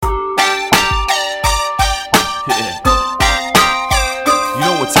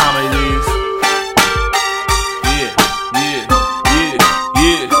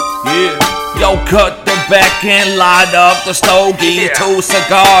back and light up the stogie. 2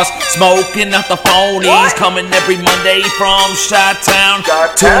 cigars, smoking out the phonies. Coming every Monday from Chi-Town.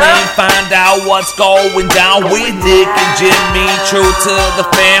 Tune in, find out what's going down with Nick and Jimmy. True to the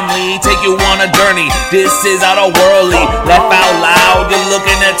family, take you on a journey. This is out of worldly. Laugh out loud, you're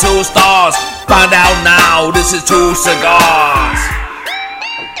looking at 2 stars. Find out now, this is 2 cigars.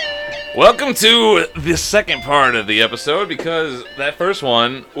 Welcome to the second part of the episode, because that first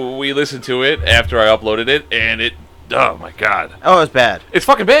one, we listened to it after I uploaded it, and it, oh my god. Oh, it's bad. It's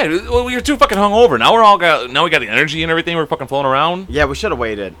fucking bad. We were too fucking hungover. Now we got the energy and everything. We're fucking floating around. Yeah, we should have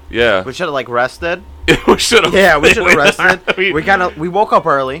waited. Yeah. We should have, rested. we should have. Yeah, we should have rested. We woke up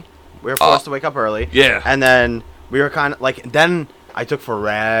early. We were forced to wake up early. Yeah. And then we were kind of, then I took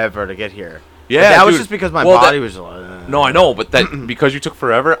forever to get here. Yeah, but that was just because my body was No, I know, but that because you took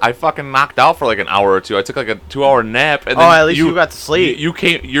forever, I fucking knocked out for like an hour or two. I took like a 2-hour nap, and then at least you got to sleep. You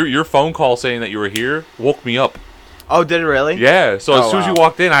came. Your phone call saying that you were here woke me up. Oh, did it really? Yeah. So as soon as you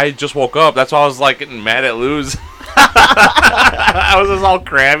walked in, I just woke up. That's why I was like getting mad at Luz. I was just all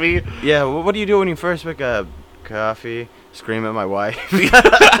crabby. Yeah. What do you do when you first pick up coffee? Scream at my wife.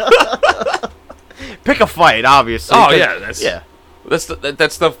 Pick a fight, obviously. Oh yeah, that's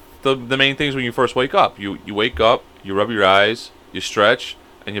the main things when you first wake up. You wake up, you rub your eyes, you stretch,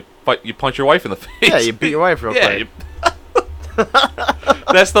 and you punch your wife in the face. Yeah, you beat your wife real quick.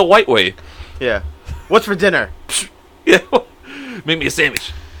 That's the white way. Yeah. What's for dinner? Yeah. Make me a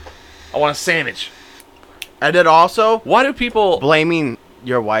sandwich. I want a sandwich. And then also, why do people blaming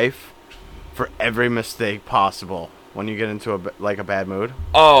your wife for every mistake possible when you get into a bad mood?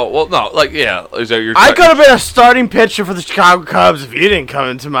 Oh, well, no, yeah. Is that your? I could have been a starting pitcher for the Chicago Cubs if you didn't come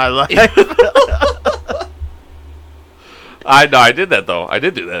into my life. I did that though. I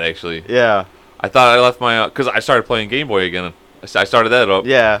did do that actually. Yeah. I thought I left my because I started playing Game Boy again. I started that up.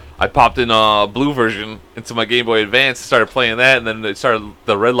 Yeah. I popped in a blue version into my Game Boy Advance, started playing that, and then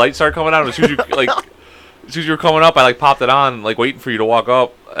the red light started coming out. And as soon as you were coming up, I popped it on, waiting for you to walk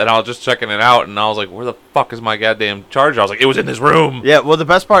up, and I was just checking it out, and I was like, where the fuck is my goddamn charger? I was like, it was in this room. Yeah, well, the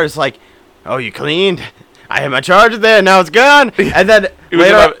best part is oh, you cleaned? I had my charger there, now it's gone. And then it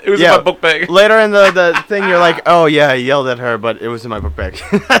was in my book bag. Later in the thing, you're like, oh yeah, I yelled at her, but it was in my book bag.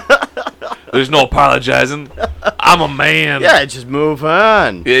 There's no apologizing. I'm a man. Yeah, just move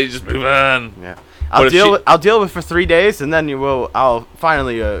on. Yeah, just move on. Yeah. I'll deal with it for 3 days, and then I'll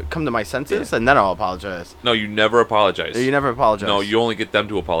finally come to my senses, and then I'll apologize. No, you never apologize. You never apologize. No, you only get them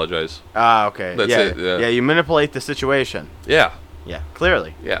to apologize. Ah, okay. That's it. Yeah. Yeah, you manipulate the situation. Yeah. Yeah,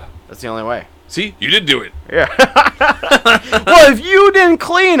 clearly. Yeah. That's the only way. See, you did do it. Yeah. Well, if you didn't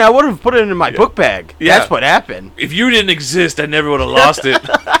clean, I would have put it in my book bag. Yeah. That's what happened. If you didn't exist, I never would have lost it.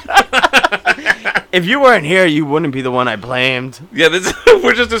 If you weren't here, you wouldn't be the one I blamed. Yeah,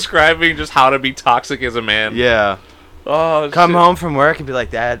 we're just describing just how to be toxic as a man. Yeah. Oh, come home from work and be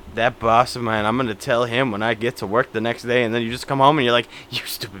like, that boss of mine, I'm going to tell him when I get to work the next day. And then you just come home and you're like, you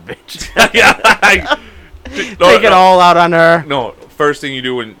stupid bitch. Take it all out on her. No, first thing you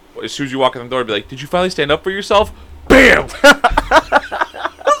do as soon as you walk in the door, be like, did you finally stand up for yourself? Bam!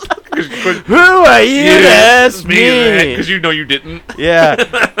 Who are you to ask me? Because you know you didn't. Yeah.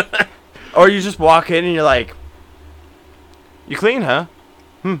 Or you just walk in and you're like, you clean, huh?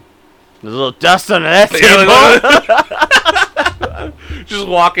 There's a little dust under that table. Just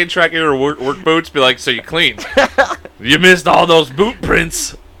walk in, tracking your work boots, be like, so you cleaned. You missed all those boot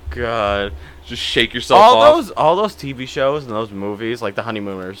prints. God. Just shake yourself off. All those TV shows and those movies, like The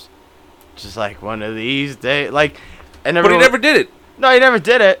Honeymooners. Just like one of these days. But he never did it. No, he never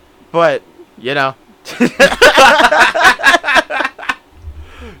did it. But,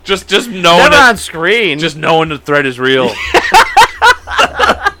 Just knowing never on screen. Just knowing the threat is real.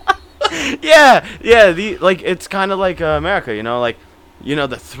 Yeah. It's kind of like America,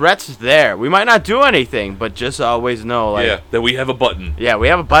 the threat's there. We might not do anything, but just always know, that we have a button. Yeah, we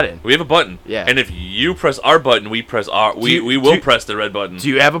have a button. We have a button. Yeah. And if you press our button, we press our. We will press the red button. Do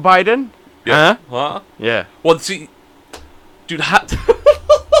you have a Biden? Yeah. Huh? Yeah. Well, see, dude,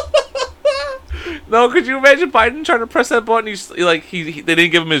 no, could you imagine Biden trying to press that button? They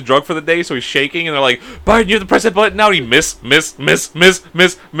didn't give him his drug for the day, so he's shaking, and they're like, Biden, you have to press that button now. And he miss,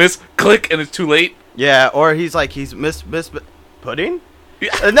 click, and it's too late. Yeah, or he's miss pudding.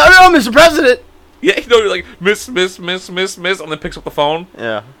 Yeah. No, Mr. President. Yeah, you're like miss, and then picks up the phone.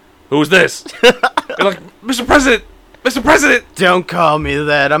 Yeah. Who's this? You're like, Mr. President. Don't call me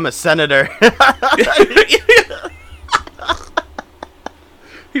that. I'm a senator.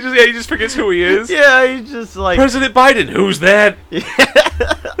 He just forgets who he is. Yeah, he's just like President Biden. Who's that?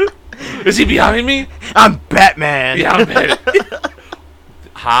 Is he behind me? I'm Batman. Yeah, I'm Batman.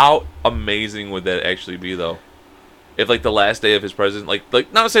 How amazing would that actually be, though? If, like, the last day of his presidency,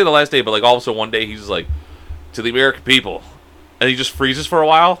 like not to say the last day, but, like, also one day he's just like, to the American people. And he just freezes for a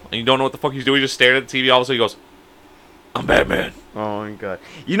while, and you don't know what the fuck he's doing. He's just staring at the TV. All of a sudden he goes, I'm Batman. Oh, my God.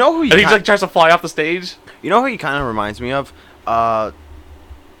 You know who And he, like, tries to fly off the stage. You know who he kind of reminds me of? The,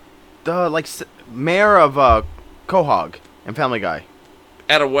 like, mayor of Quahog in Family Guy.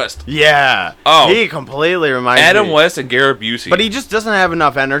 Adam West. Yeah. Oh. He completely reminds me. Adam West and Gary Busey. But he just doesn't have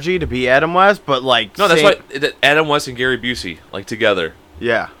enough energy to be Adam West, but, like... No, that's why Adam West and Gary Busey, like, together.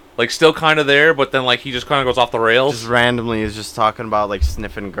 Yeah. Like, still kind of there, but then, like, he just kind of goes off the rails. Just randomly is just talking about, like,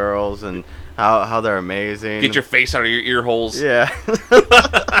 sniffing girls and how they're amazing. Get your face out of your ear holes. Yeah. What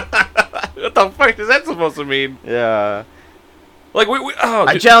the fuck is that supposed to mean? Yeah. Like,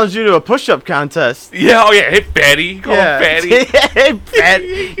 I challenge you to a push-up contest. Yeah, oh yeah, hey fatty. Call him fatty. Hey, fat.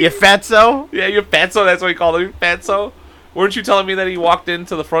 You fatso? Yeah, you fatso, that's what he called him, fatso. Weren't you telling me that he walked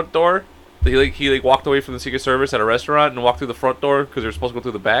into the front door? That he walked away from the Secret Service at a restaurant and walked through the front door because they were supposed to go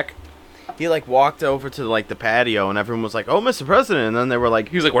through the back? He, like, walked over to, like, the patio, and everyone was like, oh, Mr. President. And then they were like...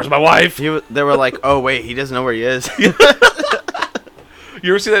 He was like, where's my wife? They were like, oh, wait, he doesn't know where he is. You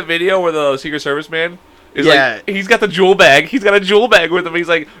ever see that video where the Secret Service man is like, he's got the jewel bag. He's got a jewel bag with him. He's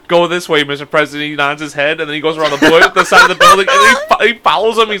like, go this way, Mr. President. He nods his head, and then he goes around the side of the building, and then he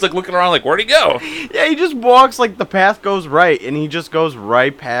follows him. He's like looking around like, where'd he go? Yeah, he just walks, like, the path goes right, and he just goes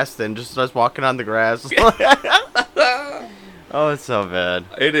right past it and just starts walking on the grass. Oh, it's so bad.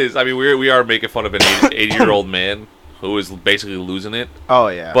 It is. I mean, we are making fun of an 80-year-old man who is basically losing it. Oh,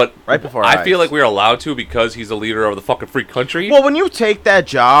 yeah. But right before I feel like we're allowed to because he's the leader of the fucking free country. Well, when you take that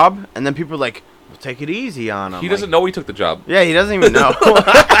job, and then people are like, well, take it easy on him. He doesn't know he took the job. Yeah, he doesn't even know.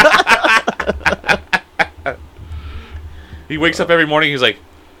 He wakes up every morning, he's like,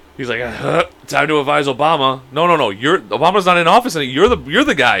 time to advise Obama. No, Obama's not in office, and you're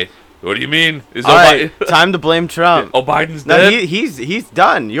the guy. What do you mean? Is all right, time to blame Trump. Oh, Biden's no, dead? he's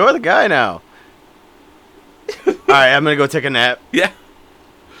done. You're the guy now. All right, I'm gonna go take a nap. Yeah.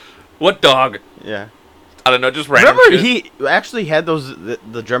 What dog? Yeah. I don't know, just random Remember, shit. he actually had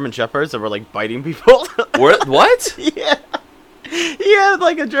the German Shepherds that were, like, biting people? What? Yeah. He had,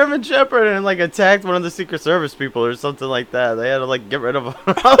 like, a German Shepherd and, like, attacked one of the Secret Service people or something like that. They had to, like, get rid of him.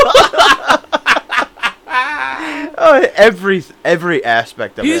 Oh, every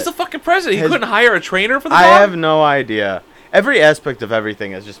aspect of it. He's the fucking president. He couldn't hire a trainer for the I dog? have no idea. Every aspect of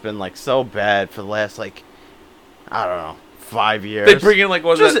everything has just been, like, so bad for the last, like, I don't know, 5 years. They bring in, like,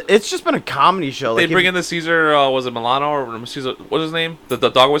 it's just been a comedy show. They like, bring in the Caesar, was it Milano or Caesar, what's his name? The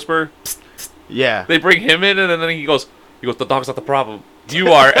dog whisperer? Yeah. They bring him in, and then he goes, the dog's not the problem. You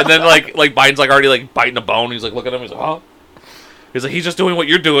are. And then, like Biden's, like, already, like, biting a bone. He's, like, looking at him. He's like, huh? He's like, he's just doing what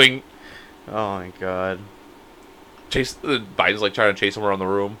you're doing. Oh, my God. Biden's, like, trying to chase him around the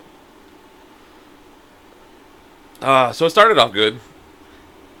room. So it started off good.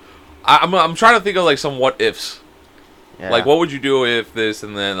 I'm trying to think of, like, some what-ifs. Yeah. Like, what would you do if this,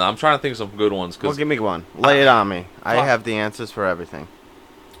 and then I'm trying to think of some good ones. Well, give me one. Lay it on me. I have the answers for everything.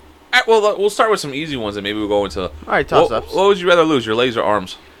 Well, we'll start with some easy ones, and maybe we'll go into... All right, toss-ups. What would you rather lose, your legs or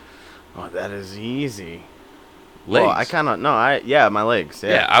arms? Oh, that is easy. Legs? Well, I kind of... No, my legs.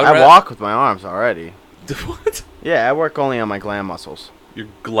 Yeah, I walk with my arms already. What? Yeah, I work only on my glam muscles. Your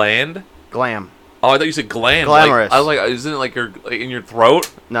gland? Glam. Oh, I thought you said gland. Glamorous. Like, I was like, isn't it like in your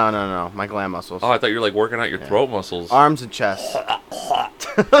throat? No. My glam muscles. Oh, I thought you were like working out your throat muscles. Arms and chest. You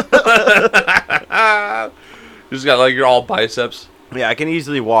just got like your all biceps. Yeah, I can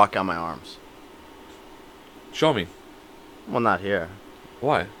easily walk on my arms. Show me. Well, not here.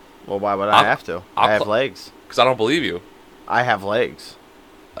 Why? Well, why would I have to? I have legs. Because I don't believe you. I have legs.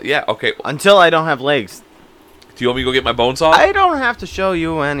 Yeah, okay. Until I don't have legs. Do you want me to go get my bone saw? I don't have to show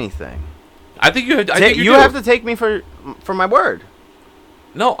you anything. I think you. You have to take me for my word.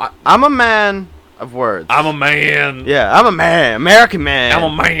 No, I'm a man of words. I'm a man. Yeah, I'm a man, American man. I'm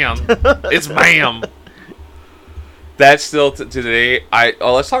a man. It's ma'am. That's still today.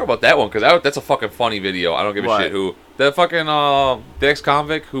 Let's talk about that one because that's a fucking funny video. I don't give a shit who the fucking the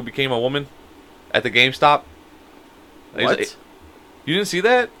ex-convict who became a woman at the GameStop. What? You didn't see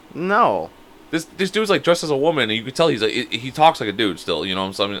that? No. This dude's like dressed as a woman, and you can tell he's like he talks like a dude still. You know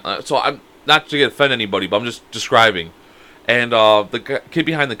what I'm saying? So I'm not to offend anybody, but I'm just describing. And the kid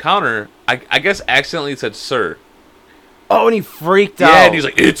behind the counter, I guess, accidentally said "sir." Oh, and he freaked out. Yeah, and he's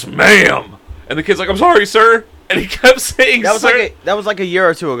like, "It's ma'am," and the kid's like, "I'm sorry, sir," and he kept saying "sir." That was like a year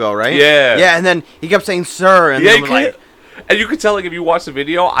or two ago, right? Yeah. Yeah, and then he kept saying "sir," and then like, and you could tell like if you watch the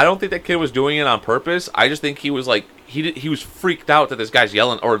video, I don't think that kid was doing it on purpose. I just think he was like he was freaked out that this guy's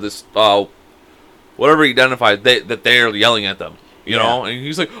yelling or this whatever he identified that they're yelling at them. You know, and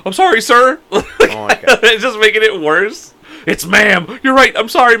he's like, "I'm sorry, sir." Oh my God. It's just making it worse. It's ma'am. You're right. I'm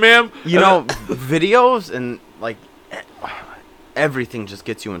sorry, ma'am. You know, videos and like everything just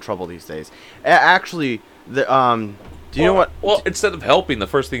gets you in trouble these days. Actually, do you know what? Well, instead of helping, the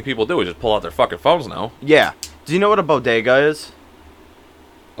first thing people do is just pull out their fucking phones now. Yeah. Do you know what a bodega is?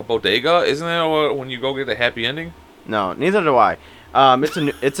 A bodega? Isn't that when you go get the happy ending? No, neither do I.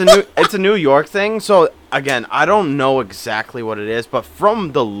 It's a New York thing. So again, I don't know exactly what it is, but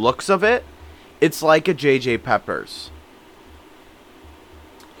from the looks of it, it's like a J.J. Pepper's.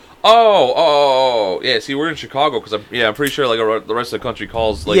 Oh, yeah. See, we're in Chicago because I'm pretty sure like the rest of the country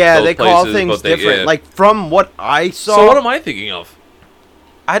calls like those they call places things bodega. different. Like from what I saw. So what am I thinking of?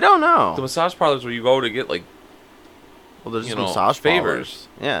 I don't know. The massage parlors where you go to get like, Well, there's you just know, massage favors. parlors.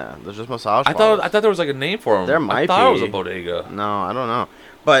 Yeah, there's just massage I parlors. thought there was like a name for them. There might I thought it was be. a bodega. No, I don't know.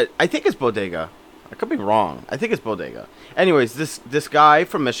 But I think it's bodega. I could be wrong. I think it's bodega. Anyways, this guy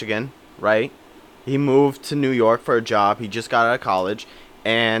from Michigan, right? He moved to New York for a job. He just got out of college.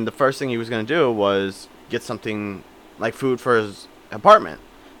 And the first thing he was going to do was get something like food for his apartment.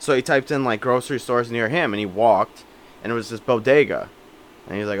 So he typed in like grocery stores near him and he walked and it was this bodega.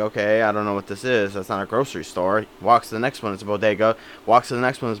 And he's like, okay, I don't know what this is. That's not a grocery store. He walks to the next one, it's a bodega. Walks to the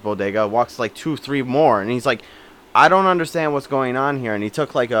next one, it's a bodega. Walks to like 2, 3 more. And he's like, I don't understand what's going on here. And he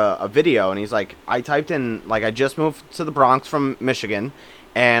took like a video and he's like, I typed in, like I just moved to the Bronx from Michigan.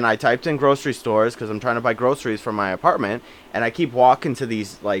 And I typed in grocery stores because I'm trying to buy groceries for my apartment. And I keep walking to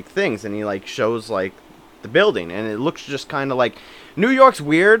these like things. And he like shows like the building. And it looks just kind of like, New York's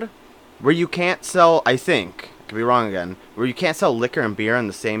weird where you can't sell, I think, could be wrong again, where you can't sell liquor and beer in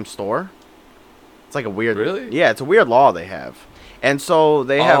the same store. It's like a weird... Really? Yeah, it's a weird law they have. And so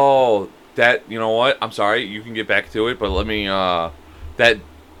they have... Oh, that, you know what? I'm sorry, you can get back to it, but let me,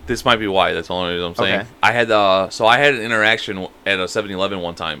 this might be why, that's the only reason I'm saying. Okay. I had an interaction at a 7-Eleven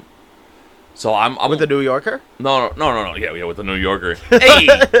one time. So I'm with a New Yorker? No, yeah, with the New Yorker.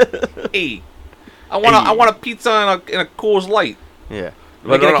 Hey, I want a pizza in a Coors Light. Yeah.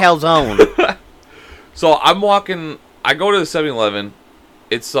 But Make it a calzone. So I'm walking. I go to the 7-Eleven.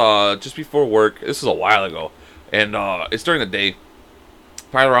 It's just before work. This is a while ago, and it's during the day,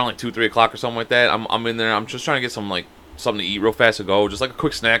 probably around like 2, 3 o'clock or something like that. I'm in there. I'm just trying to get something to eat real fast to go, just like a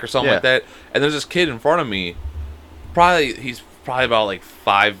quick snack or something like that. And there's this kid in front of me. He's probably about like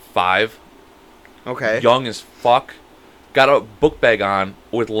 5'5". Okay. Young as fuck. Got a book bag on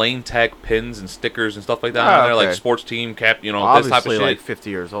with Lane Tech pins and stickers and stuff like that on there, like sports team cap, this Obviously, type of shit. like 50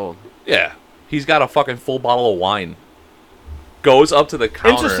 years old. Yeah. He's got a fucking full bottle of wine. Goes up to the counter.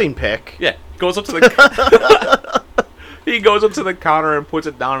 Interesting pick. Yeah. Goes up to the He goes up to the counter and puts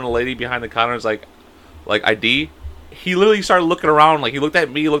it down, and the lady behind the counter is like ID. He literally started looking around, like he looked at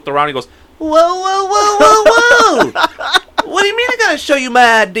me, looked around, he goes, whoa. What do you mean I gotta show you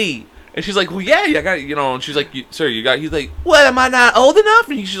my ID? And she's like, well, yeah, I got, and she's like, sir, you got, he's like, what, am I not old enough?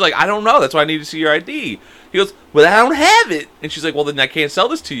 And she's like, I don't know, that's why I need to see your ID. He goes, well, I don't have it. And she's like, well, then I can't sell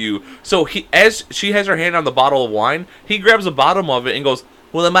this to you. So as she has her hand on the bottle of wine, he grabs the bottom of it and goes,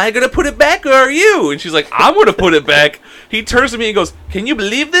 well, am I going to put it back or are you? And she's like, I'm going to put it back. He turns to me and goes, can you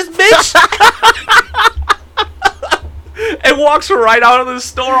believe this, bitch? And walks right out of the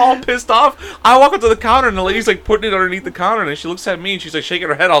store all pissed off. I walk up to the counter and the lady's like putting it underneath the counter and she looks at me and she's like shaking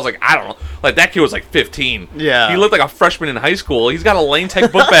her head. I was like, I don't know. Like that kid was like 15. Yeah. He looked like a freshman in high school. He's got a Lane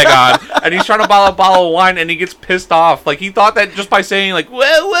Tech book bag on and he's trying to buy a bottle of wine and he gets pissed off. Like he thought that just by saying like, whoa.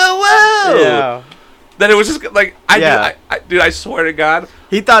 Yeah. Then it was just like, dude, I swear to God.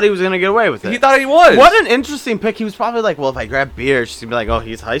 He thought he was going to get away with it. He thought he was. What an interesting pick. He was probably like, well, if I grab beer, she's going to be like, oh,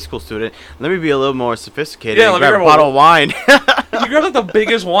 he's a high school student. Let me be a little more sophisticated and grab a bottle of wine. You grabbed like the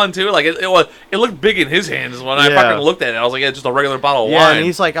biggest one, too. Like, it looked big in his hands when I fucking looked at it. I was like, yeah, just a regular bottle of wine. Yeah, and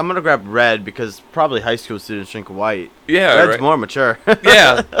he's like, I'm going to grab red because probably high school students drink white. Yeah, Red's right. more mature.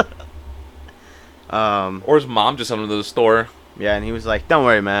 Yeah. Or his mom just sent him to the store. Yeah, and he was like, don't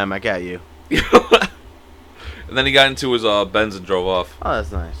worry, ma'am, I got you. And then he got into his Benz and drove off. Oh,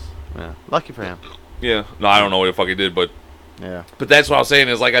 that's nice. Yeah, lucky for him. Yeah. No, I don't know what the fuck he did, but... Yeah. But that's what I was saying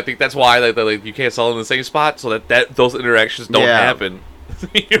is, like, I think that's why like you can't sell in the same spot so that those interactions don't happen.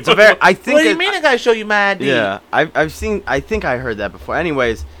 It's a very... I think what do you mean I gotta show you my ID? Yeah. I've seen... I think I heard that before.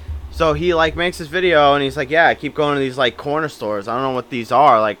 Anyways, so he, like, makes this video, and he's like, yeah, I keep going to these, like, corner stores. I don't know what these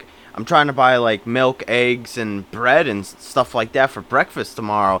are. Like, I'm trying to buy, like, milk, eggs, and bread and stuff like that for breakfast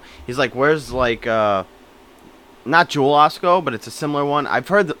tomorrow. He's like, where's, like, not Jewel Osco, but it's a similar one. I've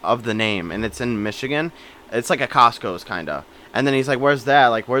heard of the name, and it's in Michigan. It's like a Costco's, kind of. And then he's like, where's that?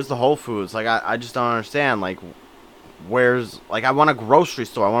 Like, where's the Whole Foods? Like, I just don't understand. Like, where's... Like, I want a grocery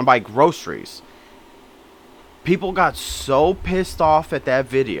store. I want to buy groceries. People got so pissed off at that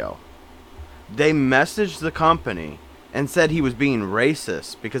video. They messaged the company and said he was being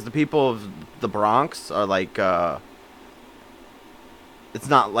racist because the people of the Bronx are like, it's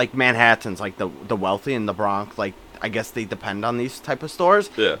not like Manhattan's like the wealthy in the Bronx. Like, I guess they depend on these type of stores.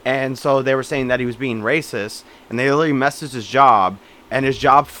 Yeah. And so they were saying that he was being racist, and they literally messaged his job, and his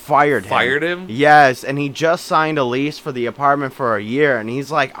job fired him. Fired him? Yes, and he just signed a lease for the apartment for a year, and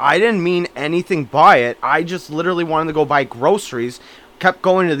he's like, I didn't mean anything by it. I just literally wanted to go buy groceries. Kept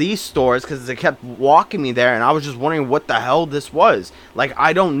going to these stores because they kept walking me there, and I was just wondering what the hell this was. Like,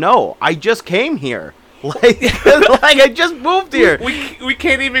 I don't know. I just came here. Like, I just moved here. We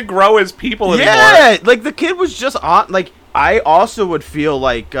can't even grow as people anymore. Yeah, like the kid was just on. Like, I also would feel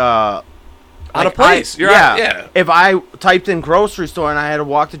like out of place. Yeah. If I typed in grocery store and I had to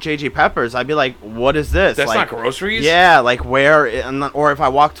walk to JJ Pepper's, I'd be like, "What is this?" That's like, not groceries. Yeah, like where? Or if I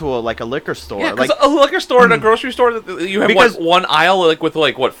walk to a liquor store, Yeah, like a liquor store and a grocery store, you have Because- one aisle like with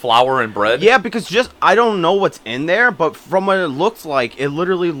what flour and bread. yeah, because just I don't know what's in there, but from what it looked like, it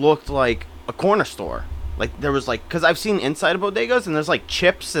literally looked like a corner store. Like there was because I've seen inside of bodegas and there's like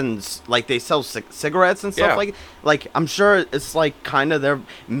chips and like they sell cigarettes and stuff Yeah. like I'm sure it's like kind of there.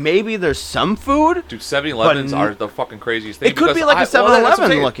 Maybe there's some food. Dude, 7-Elevens But are the fucking craziest thing. It could be like a that's what I'm 7-Eleven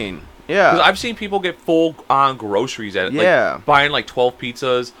saying. looking. Yeah. Because I've seen people get full on groceries at it. Yeah. Like, buying like 12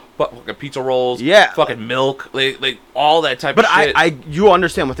 pizzas, fucking pizza rolls, Yeah. fucking milk, like all that type But of shit. you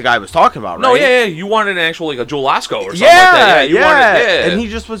understand what the guy was talking about, right? No, yeah, you wanted an actual like a Jewel Osco or something Yeah, like that. yeah. You wanted, And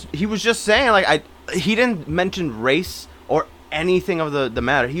he was just saying like he didn't mention race or anything of the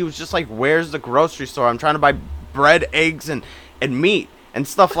matter. He was just like, "Where's the grocery store? I'm trying to buy bread, eggs, and meat and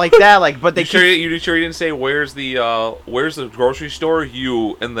stuff like that." Like, but they you sure you didn't say where's the grocery store?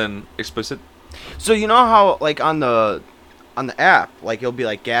 You and then explicit. So you know how like on the app, like it'll be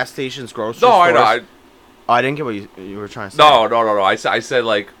like gas stations, grocery No, stores. I know. Oh, I didn't get what you were trying to say. No. I said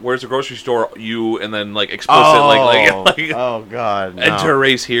like, where's the grocery store? You and then like explicit like oh god, no. enter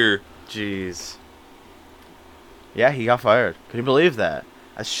race here. Jeez. Yeah, he got fired. Can you believe that?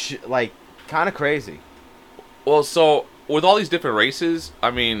 Like, kind of crazy. Well, so with all these different races,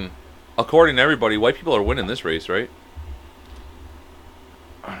 I mean, according to everybody, white people are winning this race, right?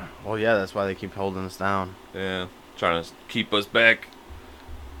 Well, yeah, that's why they keep holding us down. Yeah, trying to keep us back.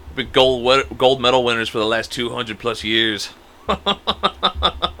 Been gold medal winners for the last 200 plus years.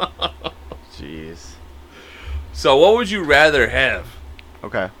 Jeez. So, what would you rather have?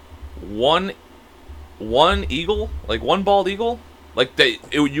 Okay. One eagle, like one bald eagle, like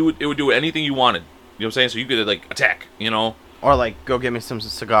it would do anything you wanted. You know what I'm saying? So you could like attack, you know, or like go get me some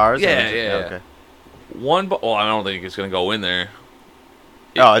cigars. Yeah. Okay. Well, I don't think it's gonna go in there.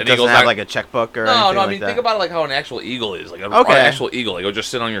 Oh, An it doesn't eagle's have not- like a checkbook or No, anything I like mean, that. think about it like how an actual eagle is, like an Okay. actual eagle. Like, it'll just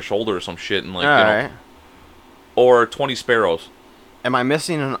sit on your shoulder or some shit, and like, All you know, right. or 20 sparrows. Am I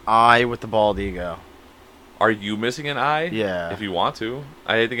missing an eye with the bald ego? Are you missing an eye? Yeah. If you want to,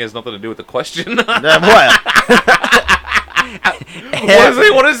 I think it has nothing to do with the question. What?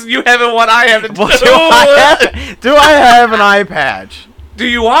 What does you having one eye have to do? Do I have an eye patch? Do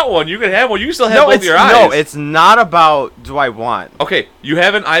you want one? You can have one. You can still have both your eyes. No, it's not about do I want. Okay, you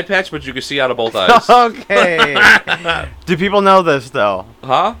have an eye patch, but you can see out of both eyes. Okay. Do people know this though?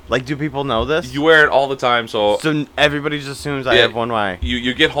 Huh? Like, do people know this? You wear it all the time, so Everybody just assumes I have one eye.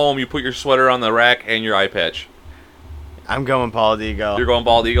 You get home, you put your sweater on the rack and your eye patch. I'm going bald eago. You're going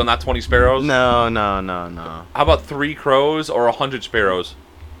bald eagle, not 20 sparrows? No. How about 3 crows or 100 sparrows?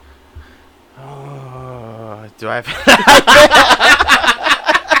 Oh, do I have...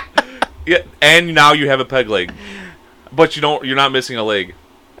 Yeah, and now you have a peg leg. But you're not missing a leg.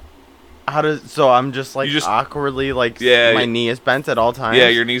 So I'm just like You just- awkwardly like Yeah, my knee is bent at all times? Yeah,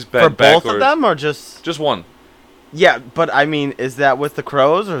 your knees bent For both backwards. of them or just... Just one. Yeah, but I mean, is that with the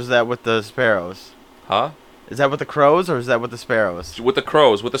crows or is that with the sparrows? Huh? Is that with the crows or is that with the sparrows? With the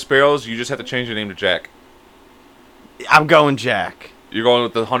crows. With the sparrows, you just have to change your name to Jack. I'm going Jack. You're going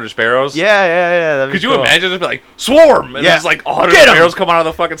with the 100 sparrows? Yeah. that'd be Could you cool. imagine just be like, swarm! And Yeah. there's like 100 Get 'em! sparrows come out of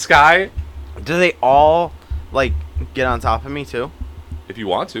the fucking sky? Do they all like get on top of me too? If you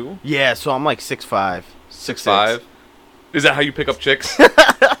want to. Yeah, so I'm like 6'5". 6'5". Is that how you pick up chicks? Look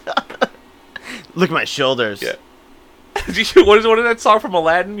at my shoulders. Yeah. What is that song from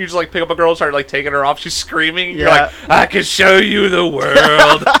Aladdin? You just like pick up a girl and start like taking her off. She's screaming. You're Yeah. like, I can show you the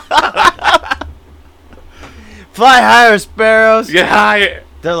world. Fly higher, sparrows. Yeah.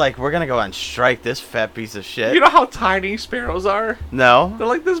 They're like, we're gonna go on strike this fat piece of shit. You know how tiny sparrows are? No. They're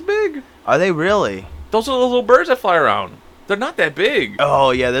like this big. Are they really? Those are the little birds that fly around. They're not that big.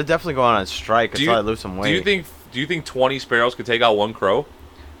 Oh yeah, they're definitely going on strike Do until you- I lose some weight. Do you think 20 sparrows could take out one crow?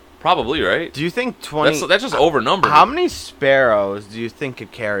 Probably, right? Do you think 20... That's just overnumbered. How many sparrows do you think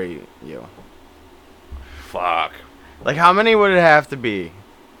could carry you? Fuck. Like, how many would it have to be?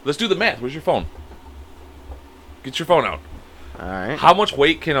 Let's do the math. Where's your phone? Get your phone out. Alright. How much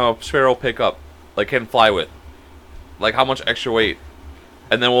weight can a sparrow pick up? Like, can fly with? Like, how much extra weight?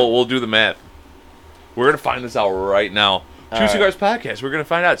 And then we'll do the math. We're going to find this out right now. Two Cigars Podcast. We're going to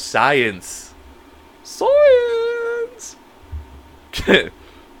find out science. Science!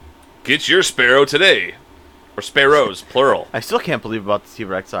 Get your sparrow today. Or sparrows, plural. I still can't believe about the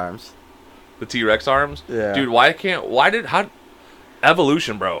T-Rex arms. The T-Rex arms? Yeah. Dude,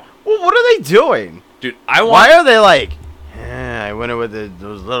 evolution, bro. Well, what are they doing? Dude, why are they like, I wonder what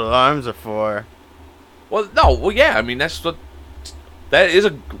those little arms are for. Well, yeah, I mean, that is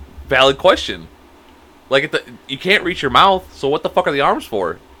a valid question. Like, you can't reach your mouth, so what the fuck are the arms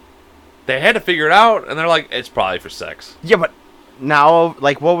for? They had to figure it out, and they're like, it's probably for sex. Yeah, but now,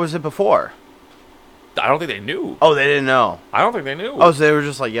 like, what was it before? I don't think they knew. Oh, they didn't know. I don't think they knew. Oh, so they were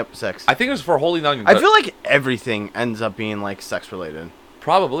just like, yep, sex. I think it was for holding on. I feel like everything ends up being, like, sex-related.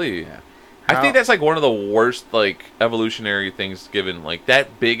 Probably. Yeah. I think that's, like, one of the worst, like, evolutionary things given. Like,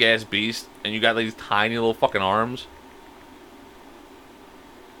 that big-ass beast, and you got these tiny little fucking arms.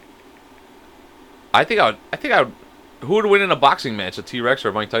 I think I would... Who would win in a boxing match, a T-Rex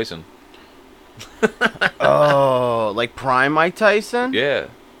or Mike Tyson? Oh, like prime Mike Tyson? Yeah.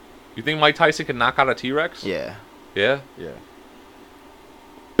 You think Mike Tyson can knock out a T-Rex? Yeah. Yeah? Yeah.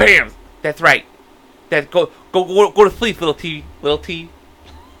 Bam! That's right. Go to sleep, little T. Little T.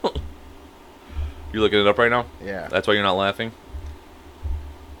 You're looking it up right now? Yeah. That's why you're not laughing?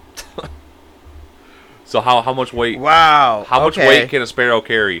 So how much weight? Wow. How much weight can a sparrow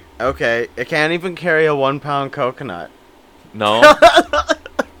carry? Okay. It can't even carry a 1 pound coconut. No?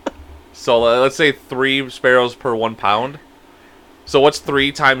 So let's say 3 sparrows per 1 pound. So what's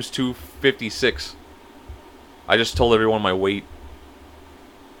 3 times 256? I just told everyone my weight.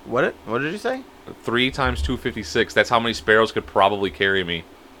 What did you say? 3 times 256. That's how many sparrows could probably carry me.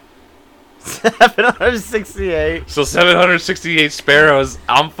 768. So 768 sparrows.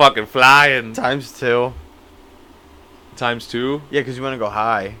 I'm fucking flying. Times 2. Times 2? Yeah, because you want to go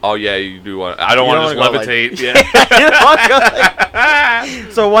high. Oh, yeah, you do want... I don't want to just levitate. Yeah.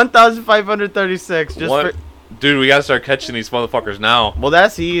 So 1,536. Dude, we got to start catching these motherfuckers now. Well,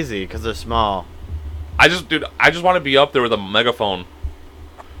 that's easy, because they're small. I just want to be up there with a megaphone.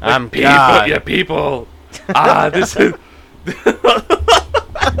 Like, I'm people, God. yeah, people. This is...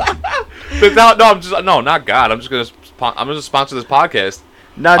 No, not God. I'm just gonna sponsor this podcast.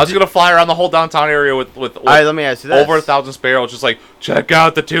 Now, I was gonna fly around the whole downtown area with all right, let me ask you this. over 1,000 sparrows, just like, check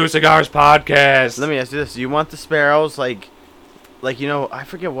out the Two Cigars podcast. Let me ask you this: do you want the sparrows like you know? I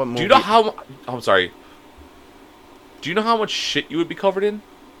forget what movie. Do you know how? I'm sorry. Do you know how much shit you would be covered in?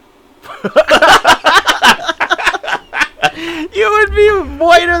 You would be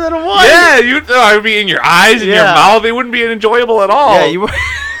whiter than white. Yeah, it would be in your eyes and your mouth. It wouldn't be enjoyable at all. Yeah, you would.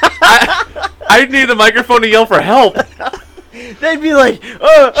 I'd need the microphone to yell for help. They'd be like,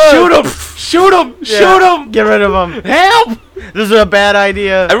 shoot him! Shoot him! Yeah. Shoot him! Get rid of him! Help! This is a bad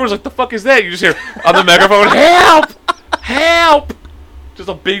idea. Everyone's like, the fuck is that? You just hear on the megaphone, help! Help! Just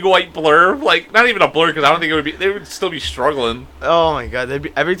a big white blur. Like, not even a blur, because I don't think it would be... They would still be struggling. Oh my god. They'd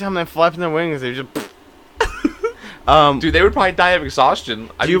be, every time they flap their wings, they just... Dude, they would probably die of exhaustion.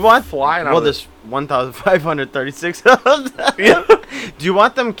 Do you want... flying out well, of there's 1,536 of them. Yeah. Do you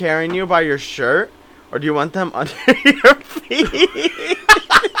want them carrying you by your shirt? Or do you want them under your feet?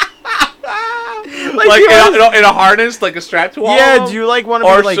 like in a harness, like a strap to all yeah, of them? do you like want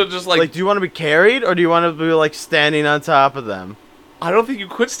to be like, so just like... do you want to be carried? Or do you want to be like standing on top of them? I don't think you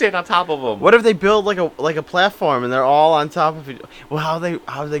could stand on top of them. What if they build like a platform and they're all on top of it? Well, how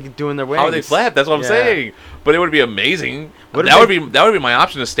are they doing their wings? How are they flat? That's what I'm saying. But it would be amazing. That would be my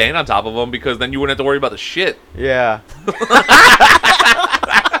option, to stand on top of them, because then you wouldn't have to worry about the shit. Yeah.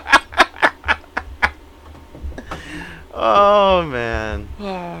 Oh man.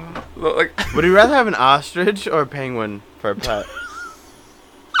 Like, would you rather have an ostrich or a penguin for a pet?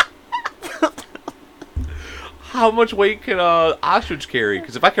 how much weight can a ostrich carry?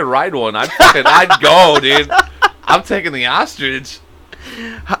 Because if I could ride one, I'd go, dude. I'm taking the ostrich.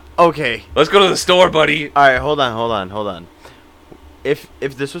 Okay. Let's go to the store, buddy. All right, hold on. If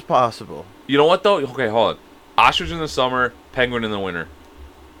this was possible. You know what, though? Okay, hold on. Ostrich in the summer, penguin in the winter.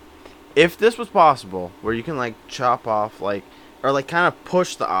 If this was possible, where you can, like, chop off, like, or, like, kind of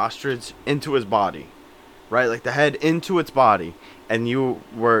push the ostrich into his body, right? Like, the head into its body, and you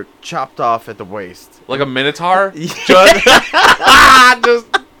were chopped off at the waist. Like a minotaur? Yeah. Just,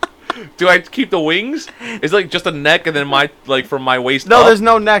 Do I keep the wings? It's like just a neck and then from my waist No, up? there's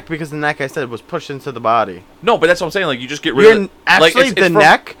no neck because the neck, I said, was pushed into the body. No, but that's what I'm saying. Like, you just get rid of it. Actually, Like, the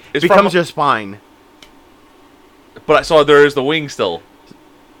neck it's becomes your spine. But so there is the wing still.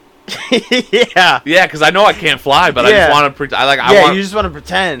 Yeah. Yeah, because I know I can't fly, but I just want to pretend. You just want to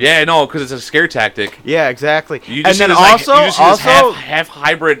pretend. Yeah, no, because it's a scare tactic. Yeah, exactly. You just and then you just see this also, half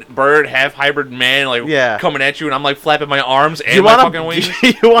hybrid bird, half hybrid man, coming at you, and I'm like flapping my arms and my fucking wings.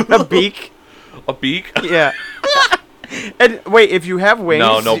 You want a beak? A beak? Yeah. And wait, if you have wings,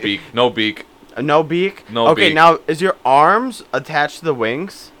 no beak, no beak, no beak. no. Okay, beak. now is your arms attached to the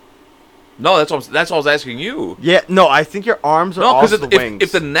wings? No, that's what I was asking you. Yeah, no, I think your arms are also the wings.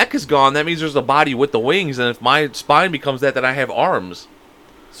 If the neck is gone, that means there's a body with the wings, and if my spine becomes that, then I have arms.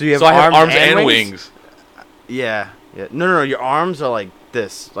 So you have I have arms and wings. Yeah. No, your arms are like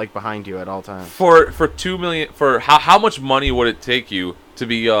this, like behind you at all times. For $2 million, how much money would it take you to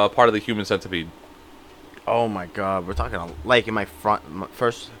be part of the human centipede? Oh my God, we're talking like in my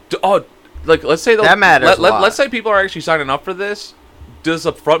first. Let's say that matters. Let's say people are actually signing up for this. Does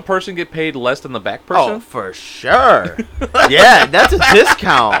the front person get paid less than the back person? Oh, for sure. Yeah, that's a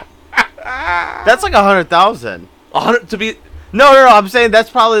discount. That's like 100,000. 100 to be. No. I'm saying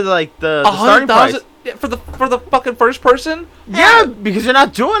that's probably like the starting price. For the fucking first person? Yeah, because you're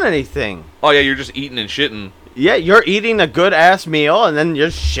not doing anything. Oh yeah, you're just eating and shitting. Yeah, you're eating a good ass meal and then you're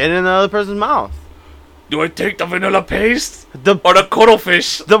shitting in the other person's mouth. Do I take the vanilla paste Or the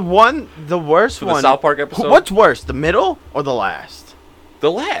cuttlefish? The worst For one. the South Park episode. What's worse, the middle or the last?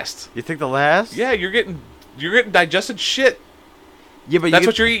 The last. You think the last? Yeah, you're getting digested shit. Yeah, but that's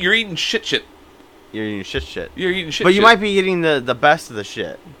what you're eating. You're eating shit. You're eating shit. You're eating shit. But you might be eating the best of the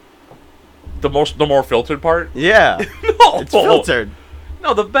shit. The more filtered part. Yeah. No, it's filtered.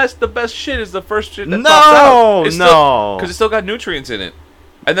 No, the best shit is the first shit that No, pops out. no, because it still got nutrients in it.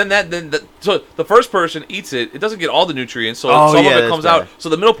 And then so the first person eats it. It doesn't get all the nutrients, so some of it comes out. So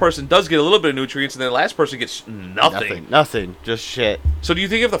the middle person does get a little bit of nutrients, and then the last person gets nothing. Nothing. Just shit. So do you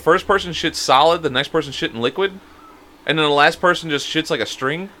think if the first person shits solid, the next person shit in liquid, and then the last person just shits like a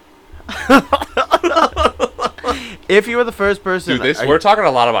string? If you were the first person, dude, we're talking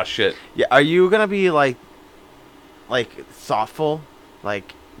a lot about shit. Yeah, are you gonna be like thoughtful?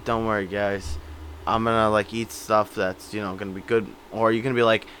 Like, don't worry, guys. I'm gonna eat stuff that's gonna be good, or are you gonna be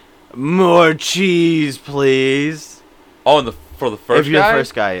like, more cheese, please? Oh, and for the first guy? If you're the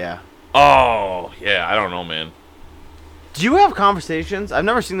first guy, yeah. Oh, yeah, I don't know, man. Do you have conversations? I've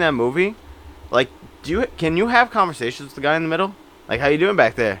never seen that movie. Like, can you have conversations with the guy in the middle? Like, how you doing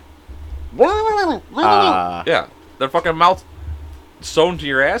back there? Yeah, their fucking mouth sewn to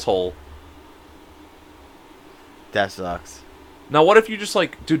your asshole. That sucks. Now, what if you just see, I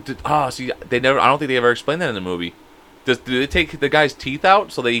don't think they ever explained that in the movie. Do they take the guy's teeth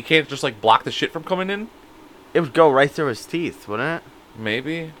out so that he can't just block the shit from coming in? It would go right through his teeth, wouldn't it?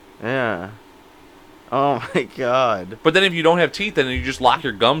 Maybe. Yeah. Oh my God. But then if you don't have teeth, then you just lock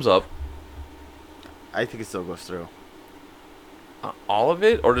your gums up. I think it still goes through. All of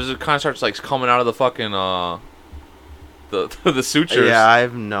it, or does it kind of start coming out of the fucking the sutures? Yeah, I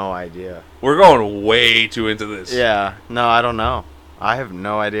have no idea. We're going way too into this. Yeah, no, I don't know. I have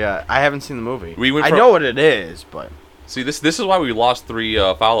no idea. I haven't seen the movie. I know what it is, but see, this is why we lost 3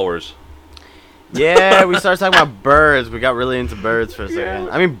 followers. Yeah, we started talking about birds. We got really into birds for a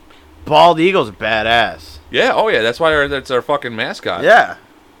second. I mean, bald eagle's badass. Yeah, oh yeah, that's why that's our fucking mascot. Yeah,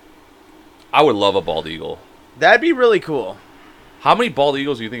 I would love a bald eagle. That'd be really cool. How many bald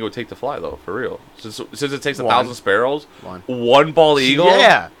eagles do you think it would take to fly, though, for real? Since it takes 1,000 sparrows? One bald eagle?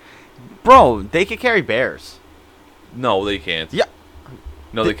 Yeah. Bro, they could carry bears. No, they can't. Yeah.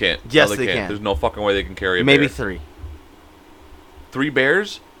 No, they can't. Yes, no, they can. There's no fucking way they can carry a Maybe bear. 3. 3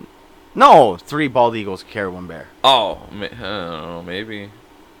 bears? No, 3 bald eagles can carry 1 bear. Oh, I don't know, maybe.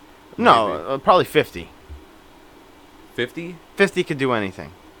 No, probably 50. 50? 50 could do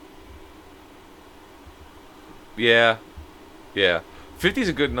anything. Yeah. Yeah. 50 is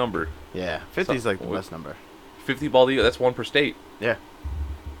a good number. Yeah, 50 is the best number. 50 bald eagles, that's 1 per state. Yeah.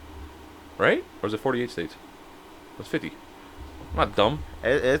 Right? Or is it 48 states? That's 50. I'm not dumb.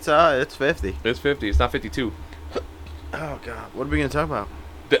 It's 50. It's 50. It's not 52. Oh God, what are we gonna talk about?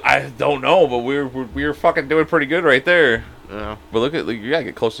 I don't know, but we're fucking doing pretty good right there. Yeah. But look at you gotta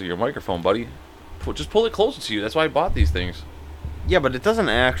get close to your microphone, buddy. Just pull it closer to you. That's why I bought these things. Yeah, but it doesn't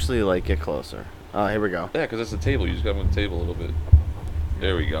actually get closer. Oh, here we go. Yeah, because that's the table. You just gotta move the table a little bit.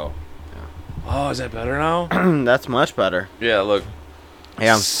 There we go. Yeah. Oh, is that better now? That's much better. Yeah, look. Hey,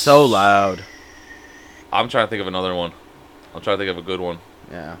 I'm so loud. I'm trying to think of another one. I'm trying to think of a good one.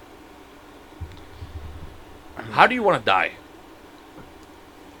 Yeah. How do you want to die?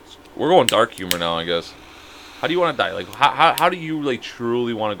 We're going dark humor now, I guess. How do you want to die? Like, how do you like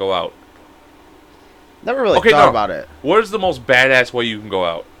truly want to go out? Never really thought about it. What is the most badass way you can go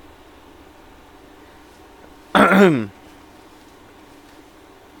out?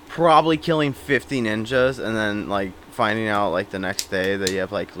 Probably killing 50 ninjas and then like finding out like the next day that you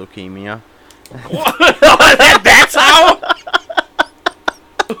have like leukemia. That's how.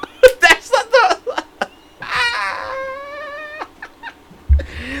 That's not the.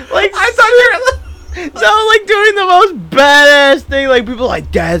 Like I thought you were. No, like doing the most badass thing. Like people are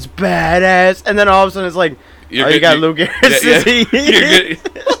like that's badass, and then all of a sudden it's like, you got Lou Gehrig's disease.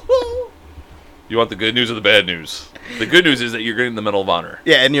 You want the good news or the bad news? The good news is that you're getting the Medal of Honor.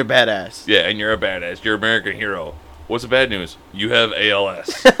 Yeah, and you're badass. Yeah, and you're a badass. You're an American hero. What's the bad news? You have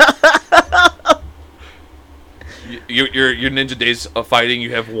ALS. your ninja days of fighting.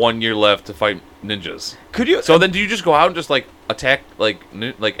 You have 1 year left to fight ninjas. Could you? So then, do you just go out and just like attack like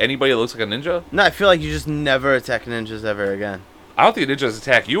anybody that looks like a ninja? No, I feel like you just never attack ninjas ever again. I don't think ninjas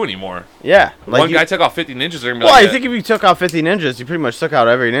attack you anymore. Yeah, like one guy took off 50 ninjas. They're gonna be I think if you took out 50 ninjas, you pretty much took out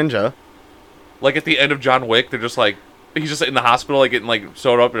every ninja. Like at the end of John Wick, they're just like he's just in the hospital, like getting like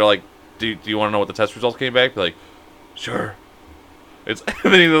sewed up. And they're like, "Do you want to know what the test results came back?" They're like, "Sure." It's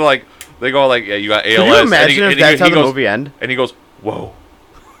and then like they go like, "Yeah, you got ALS." Could you imagine if that's how the movie end? And he goes, "Whoa."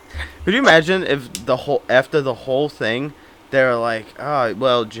 Could you imagine if after the whole thing, they're like, "Oh,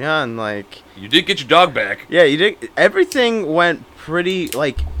 well, John, like you did get your dog back." Yeah, you did. Everything went pretty.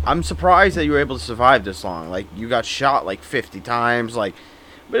 Like, I'm surprised that you were able to survive this long. Like, you got shot like 50 times. Like,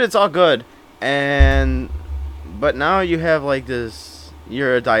 but it's all good. But now you have like this.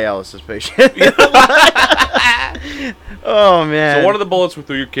 You're a dialysis patient. Oh man! So one of the bullets were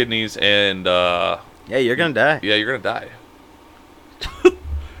through your kidneys, and yeah, you're gonna die. Yeah, you're gonna die.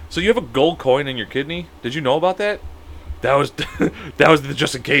 So you have a gold coin in your kidney? Did you know about that? That was the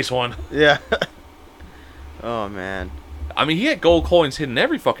just in case one. Yeah. Oh man. I mean, he had gold coins hidden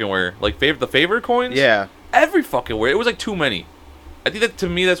every fucking where. Like the favorite coins. Yeah. Every fucking where. It was like too many. I think that to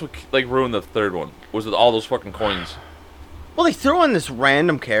me that's what like ruined the third one. Was with all those fucking coins. Well, they threw in this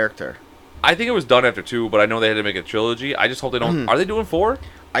random character. I think it was done after 2, but I know they had to make a trilogy. I just hope they don't. Are they doing 4?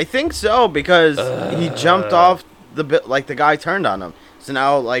 I think so because he jumped off the bit. Like the guy turned on him, so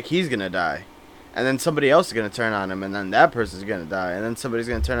now like he's gonna die, and then somebody else is gonna turn on him, and then that person's gonna die, and then somebody's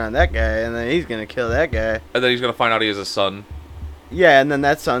gonna turn on that guy, and then he's gonna kill that guy, and then he's gonna find out he has a son. Yeah, and then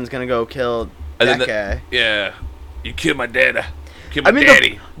that son's gonna go kill that guy. Yeah, you killed my dad. Killed my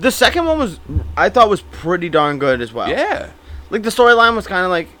daddy. The second one I thought was pretty darn good as well. Yeah, like the storyline was kind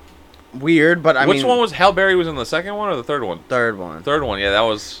of like weird, but which one was Halle Berry was in the second one or the third one? Third one. Third one. Yeah,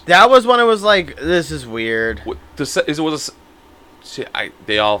 that was when it was like this is weird. I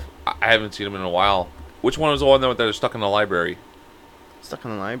haven't seen them in a while. Which one was the one that they're stuck in the library? Stuck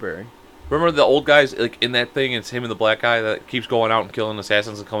in the library. Remember the old guys like in that thing? It's him and the black guy that keeps going out and killing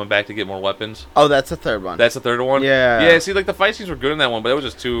assassins and coming back to get more weapons. Oh, that's the third one. That's the third one. Yeah. Yeah. See, like the fight scenes were good in that one, but it was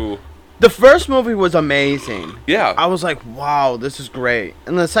just too. The first movie was amazing. Yeah. I was like, wow, this is great.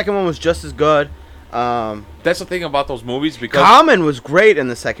 And the second one was just as good. That's the thing about those movies because Common was great in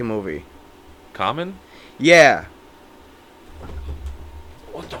the second movie. Common? Yeah.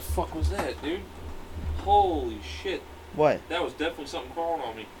 What the fuck was that, dude? Holy shit. What? That was definitely something crawling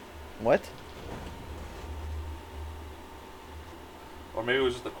on me. What? Or maybe it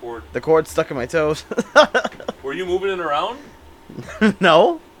was just the cord. The cord stuck in my toes. Were you moving it around?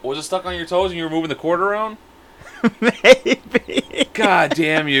 No. Was it stuck on your toes and you were moving the cord around? Maybe. God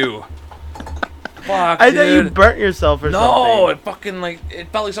damn you. Fuck, I dude. thought you burnt yourself or something. No, it fucking it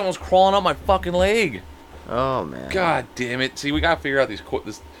felt like someone was crawling up my fucking leg. Oh man. God damn it. See, we gotta figure out this.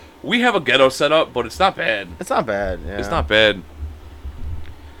 We have a ghetto set up, but it's not bad. It's not bad, yeah. It's not bad.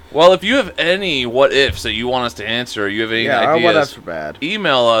 Well, if you have any what ifs that you want us to answer, or you have any ideas, our what ifs are bad.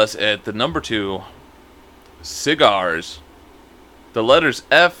 Email us at the number 2 cigars, the letters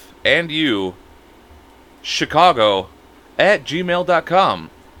F and U, Chicago @gmail.com.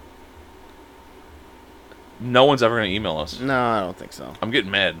 No one's ever gonna email us. No, I don't think so. I'm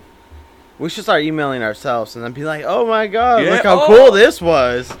getting mad. We should start emailing ourselves and then be like, "Oh my god, Yeah, look how cool this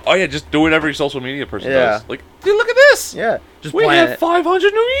was!" Oh yeah, just do what every social media person Yeah. does. Like, dude, look at this. Yeah, just We plan have it.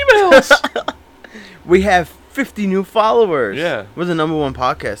 500 new emails. We have 50 new followers. Yeah. We're the #1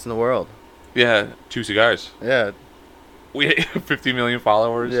 podcast in the world. Yeah, 2 cigars. Yeah. We have 50 million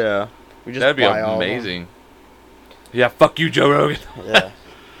followers. Yeah. We just That'd be buy all of them. amazing. Yeah, fuck you, Joe Rogan. Yeah.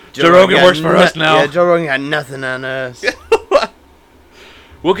 Joe Rogan got works for us now. Yeah, Joe Rogan got nothing on us.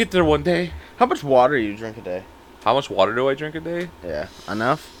 We'll get there one day. How much water do you drink a day? How much water do I drink a day? Yeah.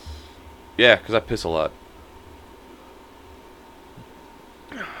 Enough? Yeah, because I piss a lot.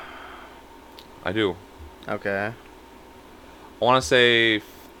 I do. Okay. I want to say...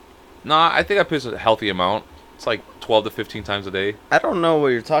 Nah, I think I piss a healthy amount. It's like 12 to 15 times a day. I don't know what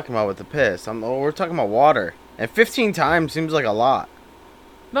you're talking about with the piss. We're talking about water. And 15 times seems like a lot.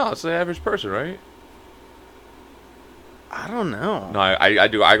 No, it's the average person, right? I don't know. No, I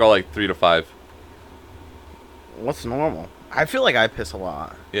do. I go like 3 to 5. What's normal? I feel like I piss a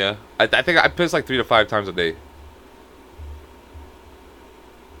lot. Yeah. I think I piss like 3 to 5 times a day.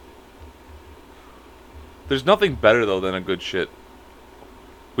 There's nothing better, though, than a good shit.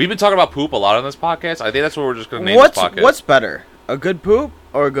 We've been talking about poop a lot on this podcast. I think that's what we're just going to name this podcast. What's better? A good poop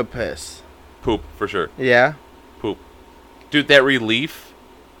or a good piss? Poop, for sure. Yeah? Poop. Dude, that relief.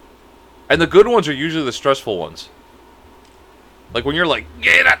 And the good ones are usually the stressful ones. Like when you're like,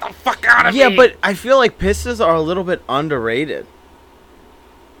 get that the fuck out of me. Yeah, but I feel like pisses are a little bit underrated.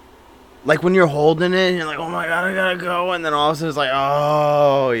 Like when you're holding it and you're like, oh my god, I gotta go. And then all of a sudden it's like,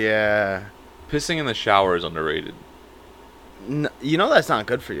 oh yeah. Pissing in the shower is underrated. You know that's not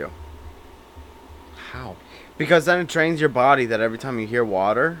good for you. How? Because then it trains your body that every time you hear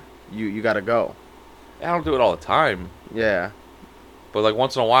water, you gotta go. I don't do it all the time. Yeah. But like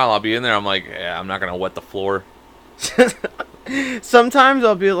once in a while I'll be in there, I'm like, yeah, I'm not gonna wet the floor. Sometimes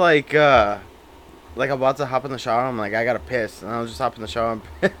I'll be like I'm about to hop in the shower, I'm like, I gotta piss, and I'll just hop in the shower and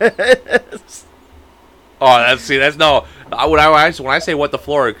piss. Oh, that's no. When I say wet the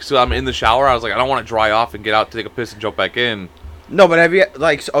floor, so I'm in the shower, I was like, I don't want to dry off and get out to take a piss and jump back in. No, but have you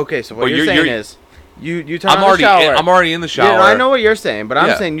okay? So what you're saying is, you turn on the shower. I'm already in the shower. Yeah, I know what you're saying, but I'm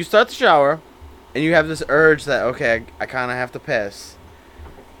Yeah. saying you start the shower, and you have this urge that okay, I kind of have to piss.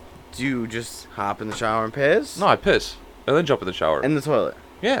 Do you just hop in the shower and piss? No, I piss and then jump in the shower. In the toilet.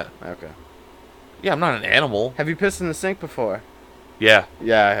 Yeah. Okay. Yeah, I'm not an animal. Have you pissed in the sink before? Yeah.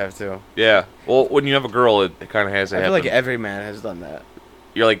 Yeah, I have too. Yeah. Well, when you have a girl, it kind of has to I happen. feel like every man has done that.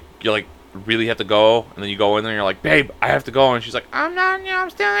 You're like really have to go, and then you go in there and you're like, babe, I have to go, and she's like, I'm not, I'm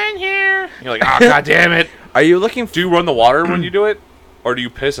still in here. And you're like, oh god damn it. Are you looking? Do you run the water when you do it, or do you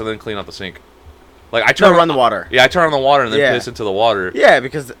piss and then clean out the sink? Like I run the water. Yeah, I turn on the water and then Yeah. piss into the water. Yeah,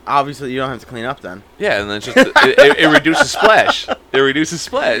 because obviously you don't have to clean up then. Yeah, and then it's just it reduces splash. It reduces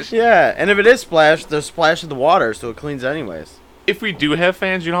splash. Yeah, and if it is splash, there's splash in the water, so it cleans anyways. If we do have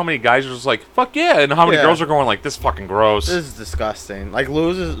fans, you know how many guys are just like, fuck yeah, and how many Yeah. girls are going like, this fucking gross. This is disgusting. Like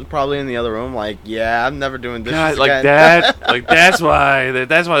Luz is probably in the other room, like, yeah, I'm never doing this God, again. like that. Like that's why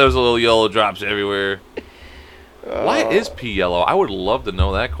there's a little yellow drops everywhere. Why is pee yellow? I would love to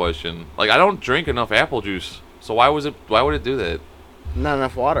know that question. Like I don't drink enough apple juice, so why would it do that? Not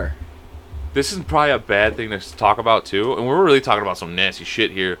enough water. This is probably a bad thing to talk about too, and we're really talking about some nasty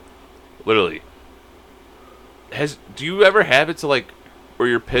shit here. Literally. Do you ever have it to like where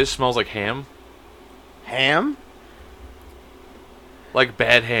your piss smells like ham? Ham? Like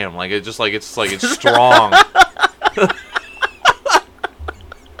bad ham. Like it's strong.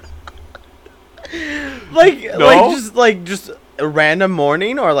 Like just a random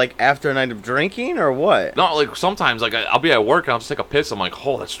morning or like after a night of drinking or what? No, like sometimes like I'll be at work and I'll just take a piss. I'm like,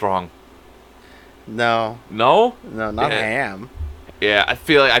 oh, that's strong. No, No, not ham. Yeah, I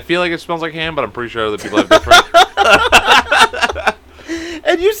feel like it smells like ham, but I'm pretty sure other people have different.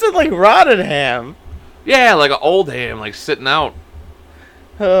 And you said like rotted ham. Yeah, like an old ham, like sitting out.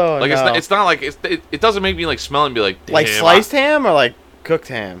 Oh, Like no. it's not like it doesn't make me like smell and be like, damn, Like sliced ham or like cooked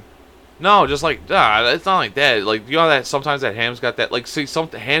ham? No, just like it's not like that. Like you know that sometimes that ham's got that like some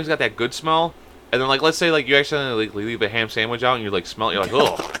ham's got that good smell, and then like let's say like you accidentally like, leave a ham sandwich out and you like smell it, you're like,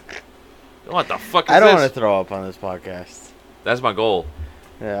 ugh, what the fuck is this? I don't want to throw up on this podcast. That's my goal.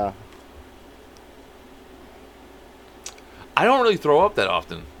 Yeah. I don't really throw up that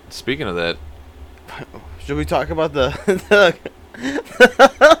often. Speaking of that, Should we talk about the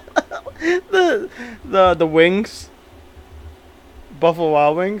the wings? Buffalo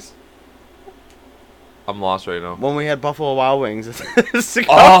Wild Wings? I'm lost right now. When we had Buffalo Wild Wings, Yeah,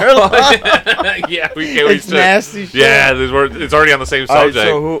 it's nasty shit. Yeah, it's already on the same All right, subject.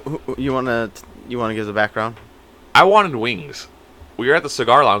 so who you wanna give the background? I wanted wings. We were at the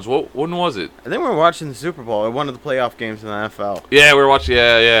cigar lounge. When was it? I think we were watching the Super Bowl. One of the playoff games in the NFL. Yeah, we were watching.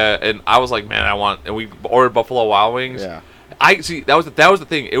 Yeah, and I was like, man, and we ordered Buffalo Wild Wings. Yeah. I see. That was the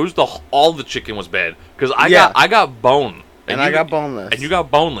thing. It was all the chicken was bad because I got bone And I got boneless. and you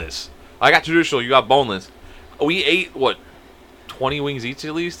got boneless. I got traditional. You got boneless. We ate 20 wings each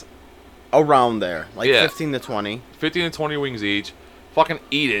at least. Around there, like Yeah. 15 to 20. 15 to 20 wings each. Fucking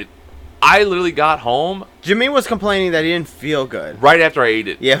eat it. I literally got home Jimmy was complaining that he didn't feel good. right after I ate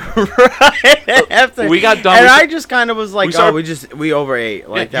it. Yeah, right after. We got done. And I just kind of was like, we overate.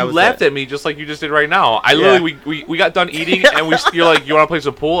 Like, Yeah, that you was laughed it. at me just like you just did right now. I literally, we got done eating, and you're like, you want to play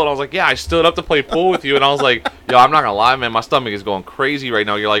some pool? And I was like, yeah, I stood up to play pool with you. And I was like, yo, I'm not going to lie, man, my stomach is going crazy right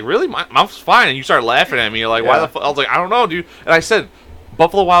now. You're like, really? My mouth's fine. And you started laughing at me. You're like, why the fuck? I was like, I don't know, dude. And I said,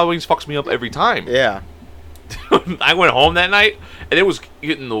 Buffalo Wild Wings fucks me up every time. Yeah. I went home that night, and it was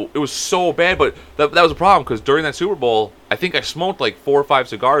so bad. But that was a problem because during that Super Bowl, I think I smoked like 4 or 5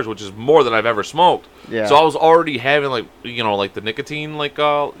 cigars, which is more than I've ever smoked. Yeah. So I was already having like the nicotine like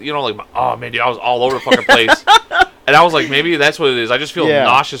oh man, dude, I was all over the fucking place. And I was like, maybe that's what it is. I just feel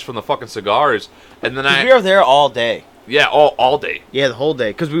nauseous from the fucking cigars. And then we were there all day. Yeah, all day. Yeah, the whole day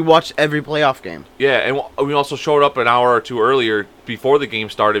because we watched every playoff game. Yeah, and we also showed up an hour or two earlier before the game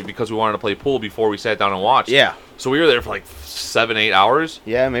started because we wanted to play pool before we sat down and watched. Yeah. So we were there for like 7-8 hours.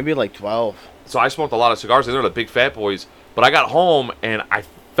 Yeah, maybe like 12. So I smoked a lot of cigars, and they're the big fat boys. But I got home, and I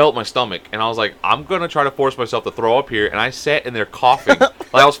felt my stomach, and I was like, I'm going to try to force myself to throw up here. And I sat in there coughing.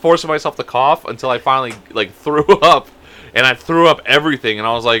 Like, I was forcing myself to cough until I finally, like, threw up. And I threw up everything, and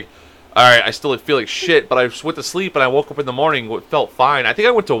I was like, all right, I still feel like shit. But I went to sleep, and I woke up in the morning, felt fine. I think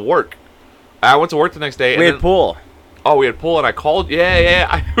I went to work. I went to work the next day. We had pool. Oh, we had pool, and I called. We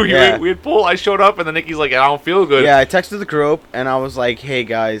had pool. I showed up, and then Nikki's like, I don't feel good. Yeah, I texted the group, and I was like, hey,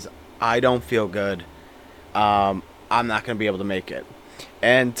 guys, I don't feel good. I'm not going to be able to make it.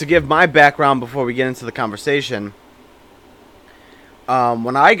 And to give my background before we get into the conversation,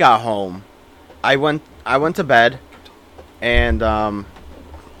 when I got home, I went to bed, and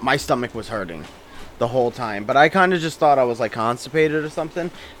my stomach was hurting the whole time. But I kind of just thought I was like constipated or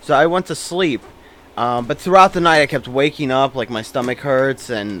something, so I went to sleep. But throughout the night, I kept waking up, like my stomach hurts,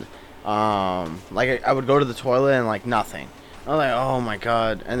 and like I would go to the toilet and like nothing. I was like, oh my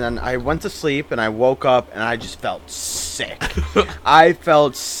god. And then I went to sleep and I woke up and I just felt sick. I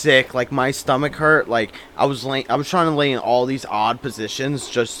felt sick. Like my stomach hurt. Like I was trying to lay in all these odd positions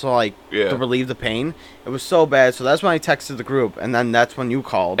just to to relieve the pain. It was so bad. So that's when I texted the group, and then that's when you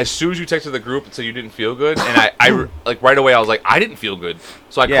called. As soon as you texted the group and said you didn't feel good, and I like right away I was like, I didn't feel good.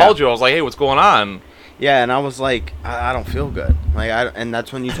 So I called you. I was like, hey, what's going on? Yeah, and I was like, I don't feel good. And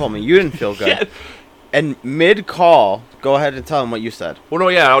that's when you told me you didn't feel good. Yeah. And mid-call, go ahead and tell them what you said. Well, no,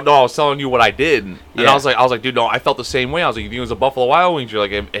 I was telling you what I did, and I was like, dude, no, I felt the same way. I was like, you think it was a Buffalo Wild Wings? You're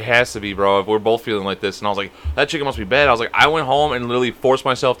like, it has to be, bro. If we're both feeling like this, and I was like, that chicken must be bad. I was like, I went home and literally forced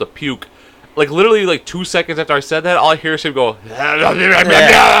myself to puke. Like literally, like 2 seconds after I said that, all I hear is him go,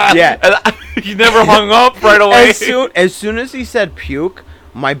 yeah. And he never hung up right away. As soon as he said puke,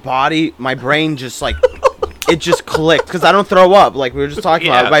 my brain just like. It just clicked because I don't throw up like we were just talking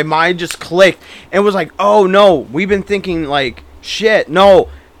about. My mind just clicked and was like, "Oh no, we've been thinking like shit. No,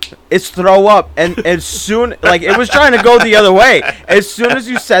 it's throw up." And as soon like it was trying to go the other way. As soon as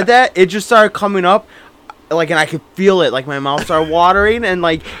you said that, it just started coming up, like, and I could feel it. Like my mouth started watering, and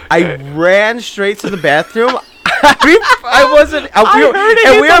like I ran straight to the bathroom. I wasn't.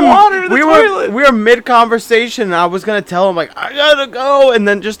 We were mid conversation, and I was gonna tell him like I gotta go, and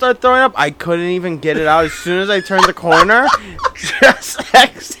then just start throwing up. I couldn't even get it out. As soon as I turned the corner, it just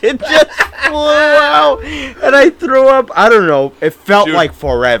flew out, and I threw up. I don't know. It felt like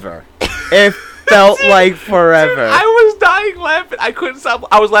forever. It felt like forever. Dude, I was dying laughing. I couldn't stop.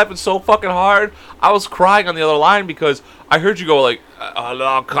 I was laughing so fucking hard. I was crying on the other line because I heard you go like, and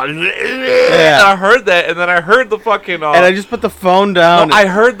I heard that, and then I heard the fucking. And I just put the phone down. No, I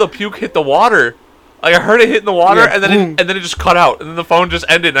heard the puke hit the water. Like I heard it hit in the water, and then it just cut out, and then the phone just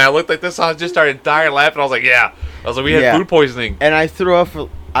ended, and I looked like this, and I just started dying laughing. I was like, I was like, we had food poisoning, and I threw up for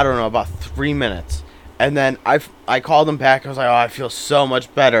I don't know about 3 minutes. And then I called him back. I was like, oh, I feel so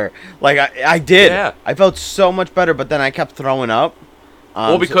much better. Like, I did. Yeah. I felt so much better, but then I kept throwing up.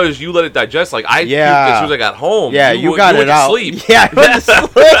 Well, because you let it digest. Like, I puked as soon as I got home. Yeah, you got it out. Sleep. Yeah, I went to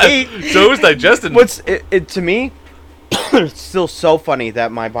sleep. So it was digested. To me, it's still so funny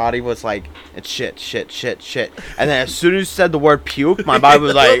that my body was like, it's shit. And then as soon as you said the word puke, my body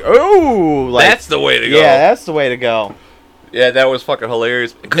was like, oh. Like, that's the way to go. Yeah, that's the way to go. Yeah, that was fucking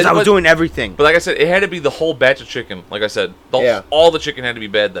hilarious. Because I was doing everything. But like I said, it had to be the whole batch of chicken. Like I said, all the chicken had to be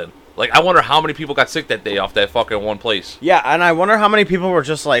bad then. Like, I wonder how many people got sick that day off that fucking one place. Yeah, and I wonder how many people were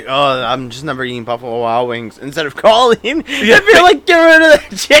just like, oh, I'm just never eating Buffalo Wild Wings. Instead of calling, if you're like, get rid of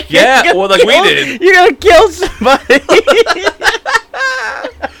that chicken. Yeah, well, like we did. You're going to kill somebody.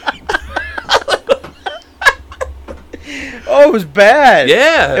 Oh, it was bad.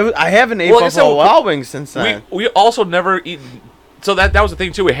 Yeah. I haven't ate Buffalo Wild Wings since then. We also never eaten. So that was the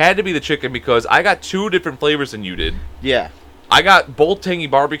thing, too. It had to be the chicken because I got 2 different flavors than you did. Yeah. I got both tangy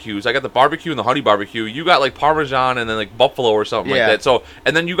barbecues. I got the barbecue and the honey barbecue. You got like Parmesan and then like buffalo or something like that. So,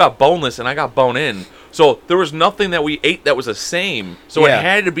 and then you got boneless and I got bone-in. So there was nothing that we ate that was the same. So it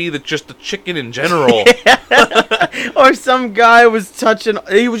had to be just the chicken in general. Or some guy was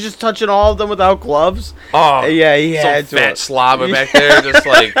just touching all of them without gloves. Oh, yeah, he had some fat slobber back there, just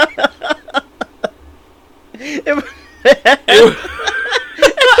like. It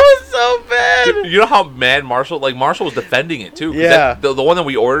was so bad. Dude, you know how mad Marshall? Like Marshall was defending it too. Yeah. The one that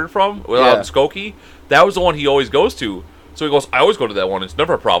we ordered from, out in Skokie, that was the one he always goes to. So he goes, I always go to that one. It's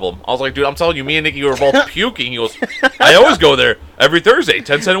never a problem. I was like, dude, I'm telling you, me and Nikki were both puking. He goes, I always go there every Thursday,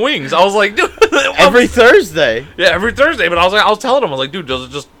 10-cent wings. I was like, dude, every Thursday. Yeah, every Thursday. But I was telling him, I was like, dude,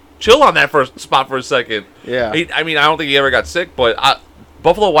 just chill on that first spot for a second. Yeah. I mean, I don't think he ever got sick, but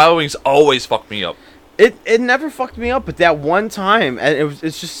Buffalo Wild Wings always fucked me up. It never fucked me up, but that one time, and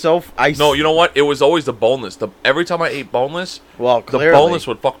it's just so. No, you know what? It was always the boneless. Every time I ate boneless, the boneless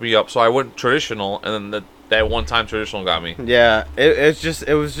would fuck me up. So I went traditional, and then that one time traditional got me. Yeah, it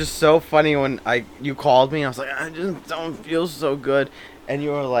was just so funny when you called me. And I was like, I just don't feel so good, and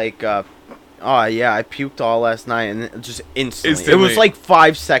you were like, oh yeah, I puked all last night, and it just instantly. It was like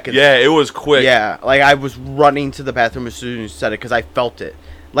 5 seconds. Yeah, it was quick. Yeah, like I was running to the bathroom as soon as you said it because I felt it.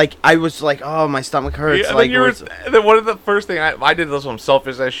 Like, I was like, oh, my stomach hurts. Yeah, like, and then one of the first thing I did this some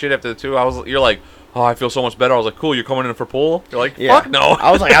selfish ass shit after the two. You're like, oh, I feel so much better. I was like, cool, you're coming in for pool? You're like, fuck no. I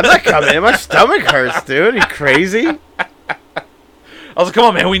was like, I'm not coming in. My stomach hurts, dude. Are you crazy? I was like, come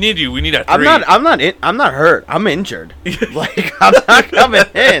on, man, we need you. We need a 3. I'm not hurt. I'm injured. Like, I'm not coming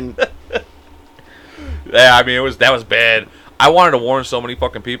in. Yeah, I mean, that was bad. I wanted to warn so many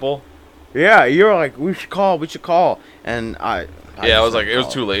fucking people. Yeah, you were like, we should call. And I was like, it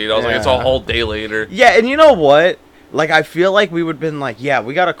was too late. I was like, it's a whole day later. Yeah, and you know what? Like, I feel like we would have been like, yeah,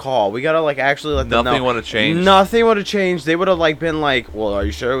 we got to call. We got to, like, actually let them know. Nothing would have changed. Nothing would have changed. They would have, like, been like, well, are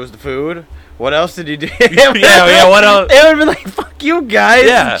you sure it was the food? What else did you do? yeah, what else? They would have been like, fuck you guys.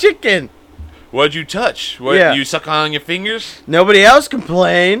 Yeah. It's chicken. What'd you touch? You suck on your fingers? Nobody else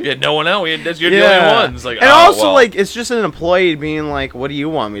complained. Yeah, no one else. You're the only ones. Like, and also, like, it's just an employee being like, what do you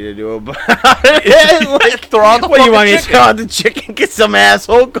want me to do about it? Like, throw out the what do you want me to chicken. throw out the chicken? Get some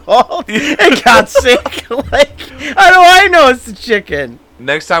asshole called and got sick. Like, how do I know it's the chicken?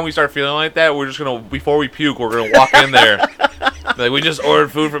 Next time we start feeling like that, we're just gonna, before we puke, we're gonna walk in there. Like, we just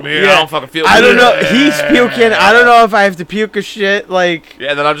ordered food from here. Yeah. I don't fucking feel good. I don't know. He's puking. I don't know if I have to puke or shit. Like,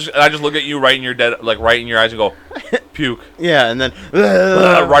 yeah. Then I just look at you right in your right in your eyes and go, puke. Yeah, and then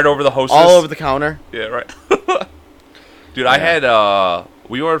right over the hostess. All over the counter. Yeah, right. Dude, I had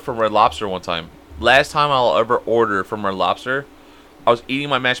we ordered from Red Lobster one time. Last time I'll ever order from Red Lobster, I was eating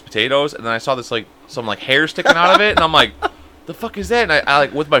my mashed potatoes and then I saw this some hair sticking out of it and I'm like, the fuck is that? And I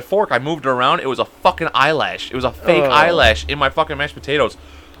like with my fork, I moved it around. It was a fucking eyelash. It was a fake eyelash in my fucking mashed potatoes.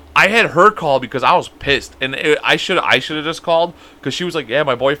 I had her call because I was pissed, and I should have just called because she was like, "Yeah,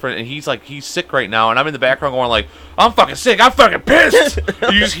 my boyfriend," and he's sick right now, and I'm in the background going like, "I'm fucking sick. I'm fucking pissed."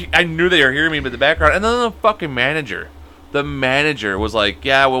 I knew they were hearing me in the background, and then the fucking manager was like,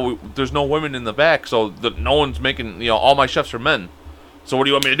 "Yeah, well, there's no women in the back, so no one's making all my chefs are men." So what do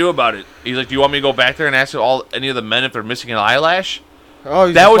you want me to do about it? He's like, do you want me to go back there and ask any of the men if they're missing an eyelash? Oh,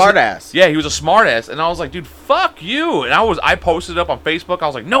 he's a smart ass. Yeah, he was a smart ass. And I was like, dude, fuck you. And I posted it up on Facebook. I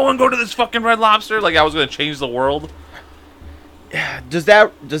was like, no one go to this fucking Red Lobster. Like, I was going to change the world. Yeah. Does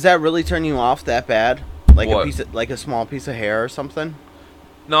that really turn you off that bad? Like what? a small piece of hair or something?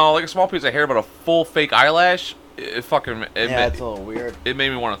 No, like a small piece of hair, but a full fake eyelash. It's a little weird. It made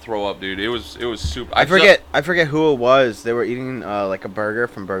me want to throw up, dude. It was super. I forget who it was. They were eating like a burger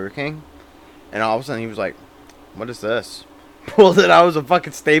from Burger King, and all of a sudden he was like, "What is this?" Pulled it out. It was a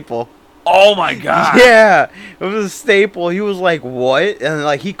fucking staple. Oh my god. Yeah, it was a staple. He was like, "What?" And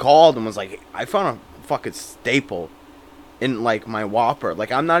like he called and was like, "I found a fucking staple in like my Whopper."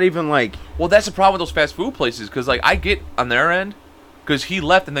 Like I'm not even like. Well, that's the problem with those fast food places because like I get on their end because he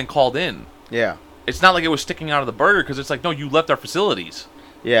left and then called in. Yeah. It's not like it was sticking out of the burger because it's like, no, you left our facilities.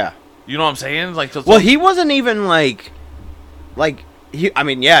 Yeah. You know what I'm saying? Like, well, he wasn't even like he. I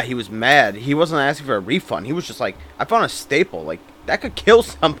mean, yeah, he was mad. He wasn't asking for a refund. He was just like, I found a staple. Like that could kill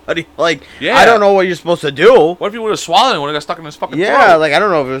somebody. Like, yeah. I don't know what you're supposed to do. What if he would have swallowed it and would have got stuck in his fucking throat? Yeah, like I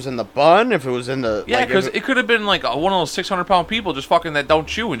don't know if it was in the bun, if it was in the. Yeah, because it could have been like one of those 600-pound people just fucking that don't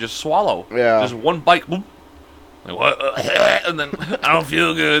chew and just swallow. Yeah. Just one bite. Boop. Like what? And then I don't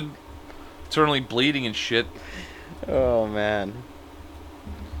feel good. Eternally bleeding and shit. Oh man,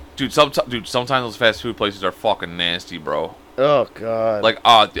 dude. Sometimes those fast food places are fucking nasty, bro. Oh god. Like,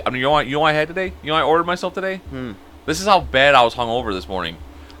 I mean, you know what I had today? You know what I ordered myself today? This is how bad I was hungover this morning.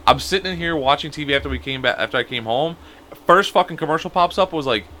 I'm sitting in here watching TV after I came home, first fucking commercial pops up was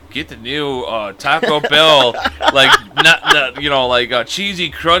like, get the new Taco Bell, like cheesy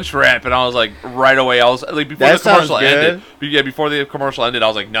crunch wrap, and I was like, right away, I was like, before That the commercial sounds good. ended, before the commercial ended, I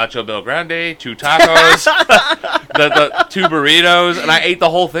was like, Nacho Bel Grande, 2 tacos, the 2 burritos, and I ate the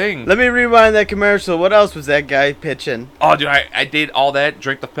whole thing. Let me rewind that commercial. What else was that guy pitching? Oh, dude, I did all that,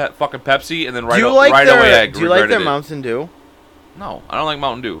 drank the fucking Pepsi, and then right away I do you like their it. Mountain Dew? No, I don't like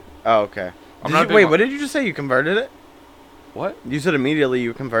Mountain Dew. Oh, okay. Wait, what did you just say? You converted it? What? You said immediately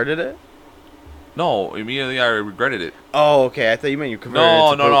you converted it? No, immediately I regretted it. Oh, okay. I thought you meant you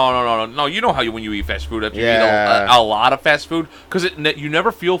converted it. No. You know how when you eat fast food, after you eat a lot of fast food, because you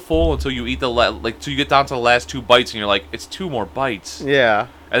never feel full until you eat till you get down to the last 2 bites, and you're like, it's 2 more bites. Yeah.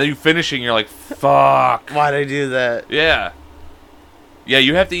 And then you finish it, and you're like, fuck. Why'd I do that? Yeah. Yeah,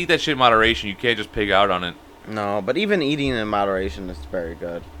 you have to eat that shit in moderation. You can't just pig out on it. No, but even eating in moderation is very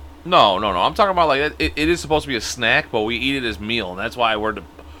good. No. I'm talking about like it is supposed to be a snack, but we eat it as meal, and that's why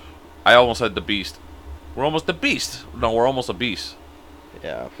I almost said the beast. We're almost the beast. No, we're almost a beast.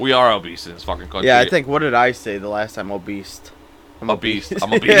 Yeah. We are obese in this fucking country. Yeah, I think, what did I say the last time? Obese. I'm a beast.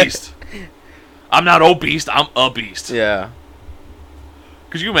 I'm a beast. I'm not obese. I'm a beast. Yeah.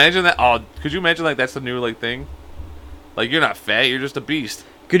 Could you imagine that? Oh, could you imagine like that's the new like thing? Like you're not fat. You're just a beast.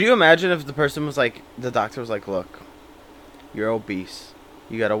 Could you imagine if the person was like, the doctor was like, look, you're obese.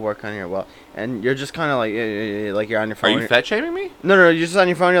 You gotta work on your and you're just kind of like, yeah, like you're on your phone. Are you fat shaming me? No, you're just on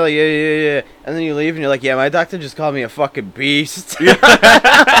your phone. You're like, yeah, and then you leave, and you're like, yeah, my doctor just called me a fucking beast. You're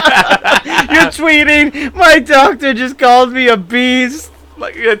tweeting, my doctor just called me a beast.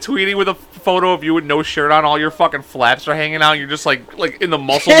 Like you're tweeting with a photo of you with no shirt on, all your fucking flaps are hanging out. You're just like in the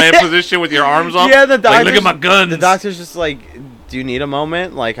muscle man position with your arms up. Yeah, the doctor. Like, look at my guns. The doctor's just like, do you need a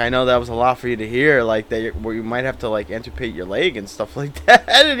moment? Like, I know that was a lot for you to hear. Like, where you might have to like amputate your leg and stuff like that.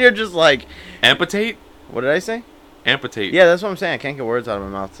 And you're just like, amputate? What did I say? Amputate. Yeah, that's what I'm saying. I can't get words out of my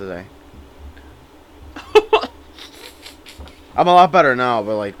mouth today. I'm a lot better now,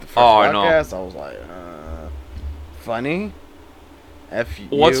 but like the first podcast, I was like, funny. F you.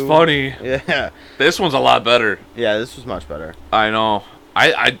 What's funny? Yeah. This one's a lot better. Yeah, this was much better. I know.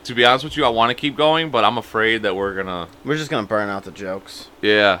 I to be honest with you, I want to keep going, but I'm afraid that we're just gonna burn out the jokes.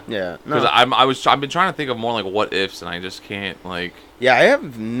 Yeah. Yeah. Because I've been trying to think of more like what ifs, and I just can't like. Yeah, I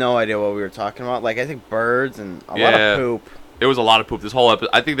have no idea what we were talking about. Like, I think birds and a lot of poop. It was a lot of poop. This whole episode.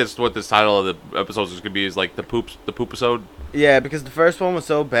 I think that's what this title of the episode is gonna be. Is like the poop episode. Yeah, because the first one was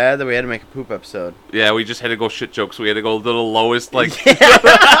so bad that we had to make a poop episode. Yeah, we just had to go shit jokes. We had to go to the lowest, like... we just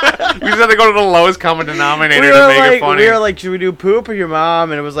had to go to the lowest common denominator to make it funny. We were like, should we do poop or your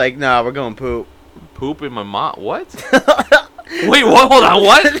mom? And it was like, nah, we're going poop. Poop in my mom? What? Wait, what? Hold on,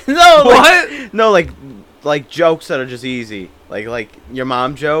 what? No, what? No, like jokes that are just easy. Like your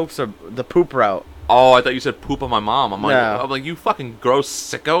mom jokes or the poop route. Oh, I thought you said poop on my mom. I'm No. like, you fucking gross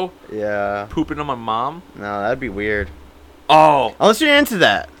sicko. Yeah. Pooping on my mom? No, that'd be weird. Oh. Unless you're into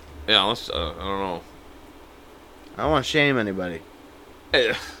that. Yeah, unless, I don't know. I don't want to shame anybody.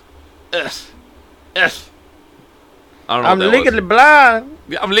 I don't know I'm what that legally was. blind.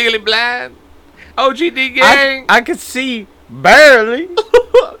 Yeah, I'm legally blind. OGD gang. I could see barely.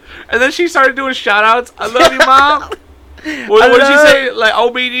 And then she started doing shout outs. I love you, Mom. What did she say? Like,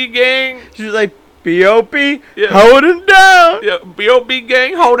 OBD gang? She's like, B.O.P. Yeah. holding down. Yeah, B.O.B.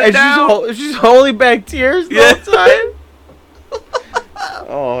 gang, hold it And down. she's holding back tears the whole time.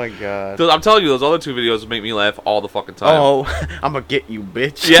 Oh, my God. I'm telling you, those other 2 videos make me laugh all the fucking time. Oh, I'm going to get you,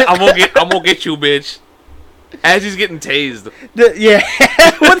 bitch. Yeah, I'm gonna get you, bitch. As he's getting tased. Yeah.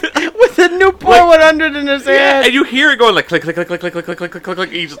 with the Newport 100 in his hand. And you hear it going like click, click, click, click, click, click, click, click, click, click,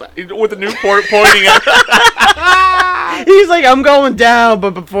 click. He's just, with the Newport pointing at. He's like, I'm going down,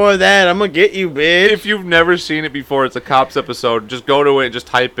 but before that, I'm going to get you, bitch. If you've never seen it before, it's a Cops episode. Just go to it and just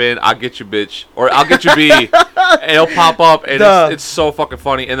type in, I'll get you, bitch. Or I'll get you, B. And it'll pop up, and it's so fucking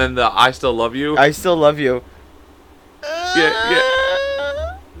funny. And then the I still love you. I still love you.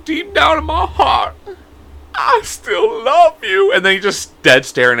 Yeah. Deep down in my heart, I still love you. And then he just dead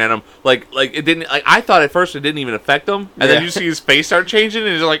staring at him. Like it didn't, like, I thought at first it didn't even affect him. And then you see his face start changing,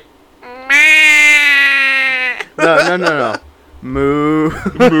 and he's like, No. Moo.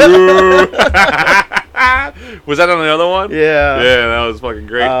 Was that on the other one? Yeah. Yeah, that was fucking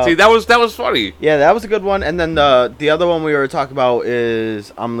great. See, that was funny. Yeah, that was a good one. And then the other one we were talking about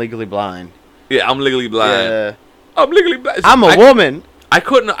is I'm legally blind. Yeah, I'm legally blind. Yeah. I'm legally blind. I'm a woman. I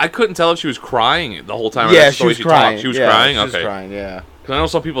couldn't tell if she was crying the whole time. Yeah, she was crying. She was crying. She was okay. crying. Yeah. Because I know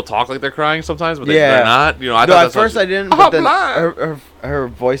some people talk like they're crying sometimes, but they're not. You know, I thought at first I didn't. But then her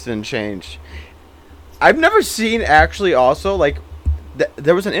voice didn't change. I've never seen actually. Also, like,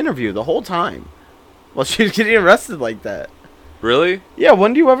 there was an interview the whole time. Well, she's getting arrested like that. Really? Yeah,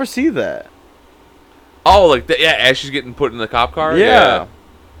 when do you ever see that? Oh, like that? Yeah, as she's getting put in the cop car. Yeah.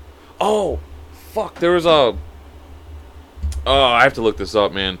 Oh, fuck! There was a. Oh, I have to look this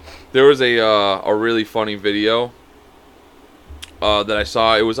up, man. There was a really funny video that I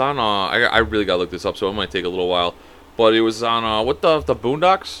saw. It was on. I really gotta look this up, so it might take a little while. But it was on what the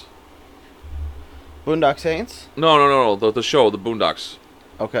Boondocks? Boondock Saints? No. The show, the Boondocks.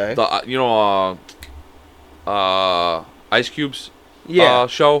 Okay. The Ice Cube's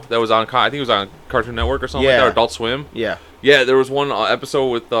show that was on. I think it was on Cartoon Network or something like that, or Adult Swim. Yeah. Yeah, there was one episode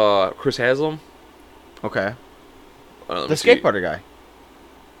with Chris Haslam. Okay. The see. skateboarder guy.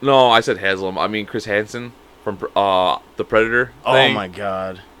 No, I said Haslam. I mean Chris Hansen from the Predator thing. Oh my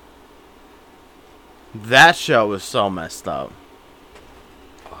god. That show was so messed up.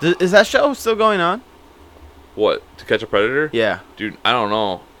 Is that show still going on? What? To Catch a Predator? Yeah. Dude, I don't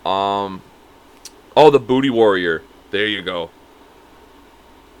know. Oh, the Booty Warrior. There you go.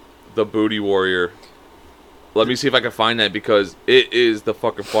 The Booty Warrior. Let me see if I can find that because it is the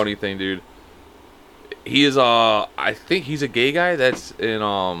fucking funny thing, dude. He is I think he's a gay guy that's in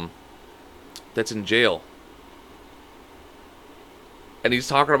jail. And he's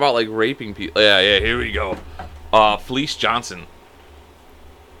talking about like raping people. Yeah, here we go. Fleece Johnson.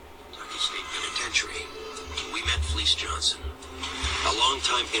 State Penitentiary. We met Fleece Johnson, a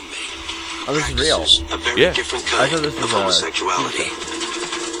longtime inmate. Oh, this is real. A very different kind thought this of was homosexuality.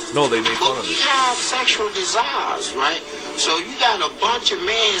 No, they made fun But of we it. have sexual desires, right? So you got a bunch of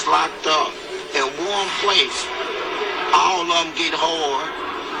men locked up in one place. All of them get hard.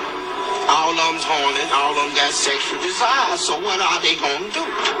 All of them's horny. All of them got sexual desires. So what are they going to do?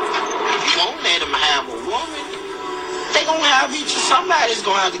 You won't let them have a woman. They going to have each. Somebody's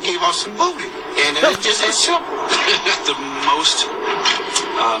going to have to give us some booty. And it's just that simple. The most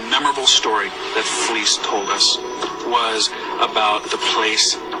memorable story that Fleece told us was about the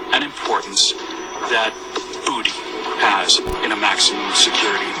place and importance that booty has in a maximum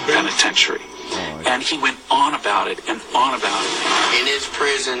security penitentiary. And he went on about it and on about it. In his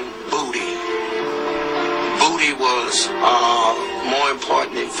prison, booty. Booty was more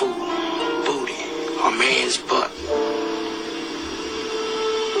important than food. Booty. A man's butt.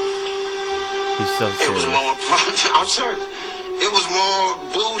 He's so It was serious. more important. I'm certain. It was more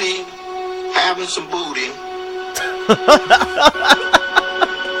booty, having some booty,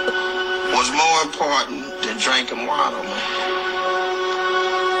 was more important than drinking water, man.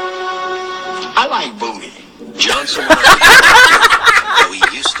 I like booty. Johnson was how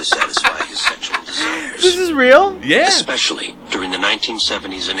he used to satisfy his sexual desires, This is real? Yeah. especially during the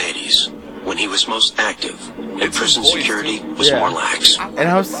 1970s and 80s, when he was most active and It's his prison voice, security too. was Yeah. more lax. And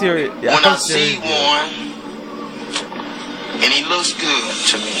how serious? Yeah, When how I see serious- one, and he looks good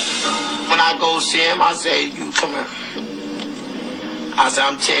to me, when I go see him, I say, you come here. I say,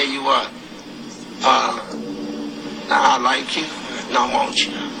 I'm telling you what, I like you, and I want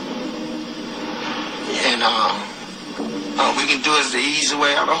you. And we can do it the easy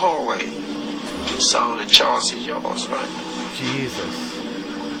way or the hard way. So the choice is yours, right? Jesus.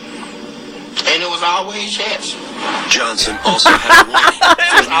 And it was always yes. Johnson also had a warning for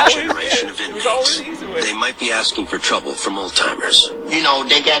a new always- generation of it was always inmates. easy way. They might be asking for trouble from old-timers. You know,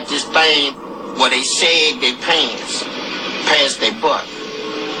 they got this thing where they sag their pants past their butt.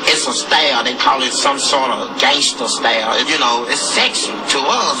 It's a style. They call it some sort of gangster style. You know, it's sexy to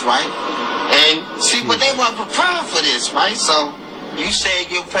us, right? And see, but they weren't prepared for this, right? So you sag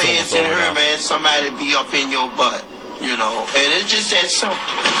your pants in her, man, somebody be up in your butt, you know. And it's just that simple.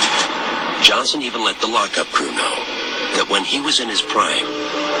 Johnson even let the lockup crew know that when he was in his prime,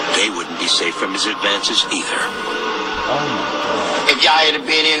 they wouldn't be safe from his advances either. Oh If y'all had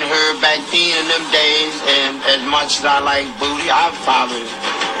been in her back then in them days, and as much as I like booty, I'd probably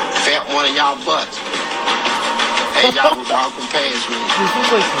felt one of y'all butts. And y'all was walking past me my god. This is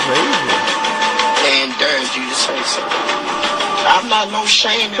like crazy. and dared you to say something. I'm not no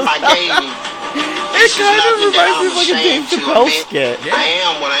shame in my game. It kind of reminds me of like a Dave Chappelle skit. I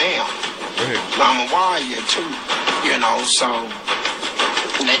am what I am. I'm a warrior too, you know, so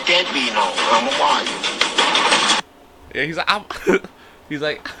let that be known. I'm a warrior. Yeah, he's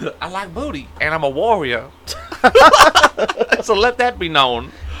like, I like booty, and I'm a warrior. So let that be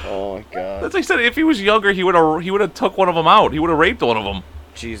known. Oh my god. That's like I said. If he was younger, he would have took one of them out. He would have raped one of them.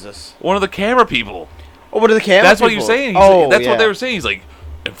 Jesus. One of the camera people. Oh, what are the camera That's what he people? was saying. Oh, That's yeah. what they were saying. He's like,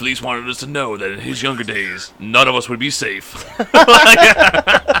 and Fleece wanted us to know that in his younger days, none of us would be safe.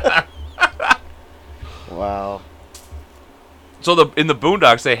 Wow. So in the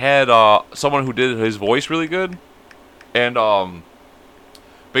Boondocks, they had someone who did his voice really good, and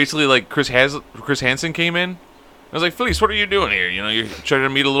basically like Chris Hansen came in. I was like, Felice, what are you doing here? You know, you're trying to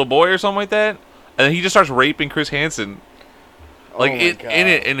meet a little boy or something like that. And then he just starts raping Chris Hansen. Like in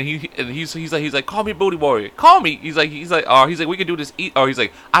it, and he's like, call me booty boy, call me. He's like, we can do this. He's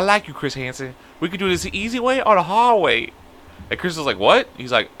like, I like you, Chris Hansen. We can do this the easy way or the hard way. And Chris is like, what?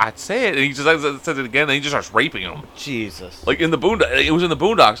 He's like, I'd say it. And he just says it again, and he just starts raping him. Jesus. Like in the it was in the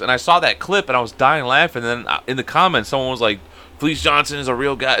Boondocks, and I saw that clip, and I was dying laughing. And then in the comments, someone was like, Felice Johnson is a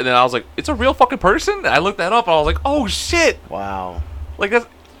real guy. And then I was like, it's a real fucking person? And I looked that up, and I was like, oh shit. Wow. Like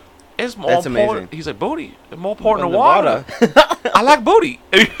it's more That's important. amazing. He's like, booty. It's more important than water. I like booty.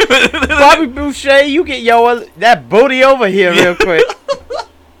 Bobby Boucher, you get that booty over here real quick.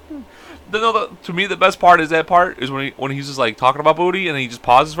 To me, the best part is when he's just like talking about booty, and then he just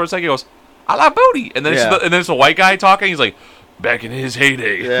pauses for a second. He goes, "I like booty," and then it's a white guy talking. He's like, "Back in his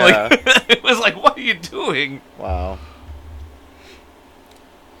heyday." Yeah. Like, it was like, "What are you doing?" Wow.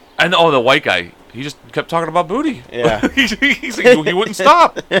 And the white guy, he just kept talking about booty. Yeah. he's like, he wouldn't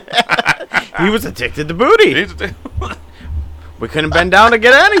stop. He was addicted to booty. We couldn't bend down to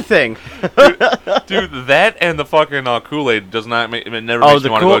get anything. Dude, that and the fucking Kool-Aid does not make it never makes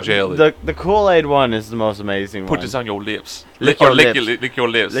you want to go to jail. The Kool-Aid one is the most amazing Put one. this on your lips. Lick your lips. Lick your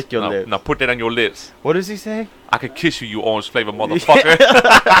lips. Lick your lips. Now put that on your lips. What does he say? I could kiss you, you orange flavor motherfucker.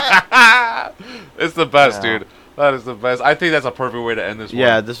 It's the best, dude. That is the best. I think that's a perfect way to end this one.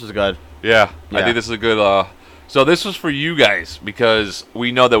 Yeah, this was good. Yeah. I think this is a good so this was for you guys because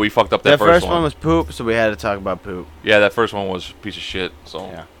we know that we fucked up that first one. one was poop, so we had to talk about poop. Yeah, that first one was a piece of shit. So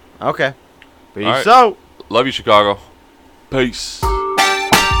yeah. Okay. Peace right. out. Love you, Chicago. Peace.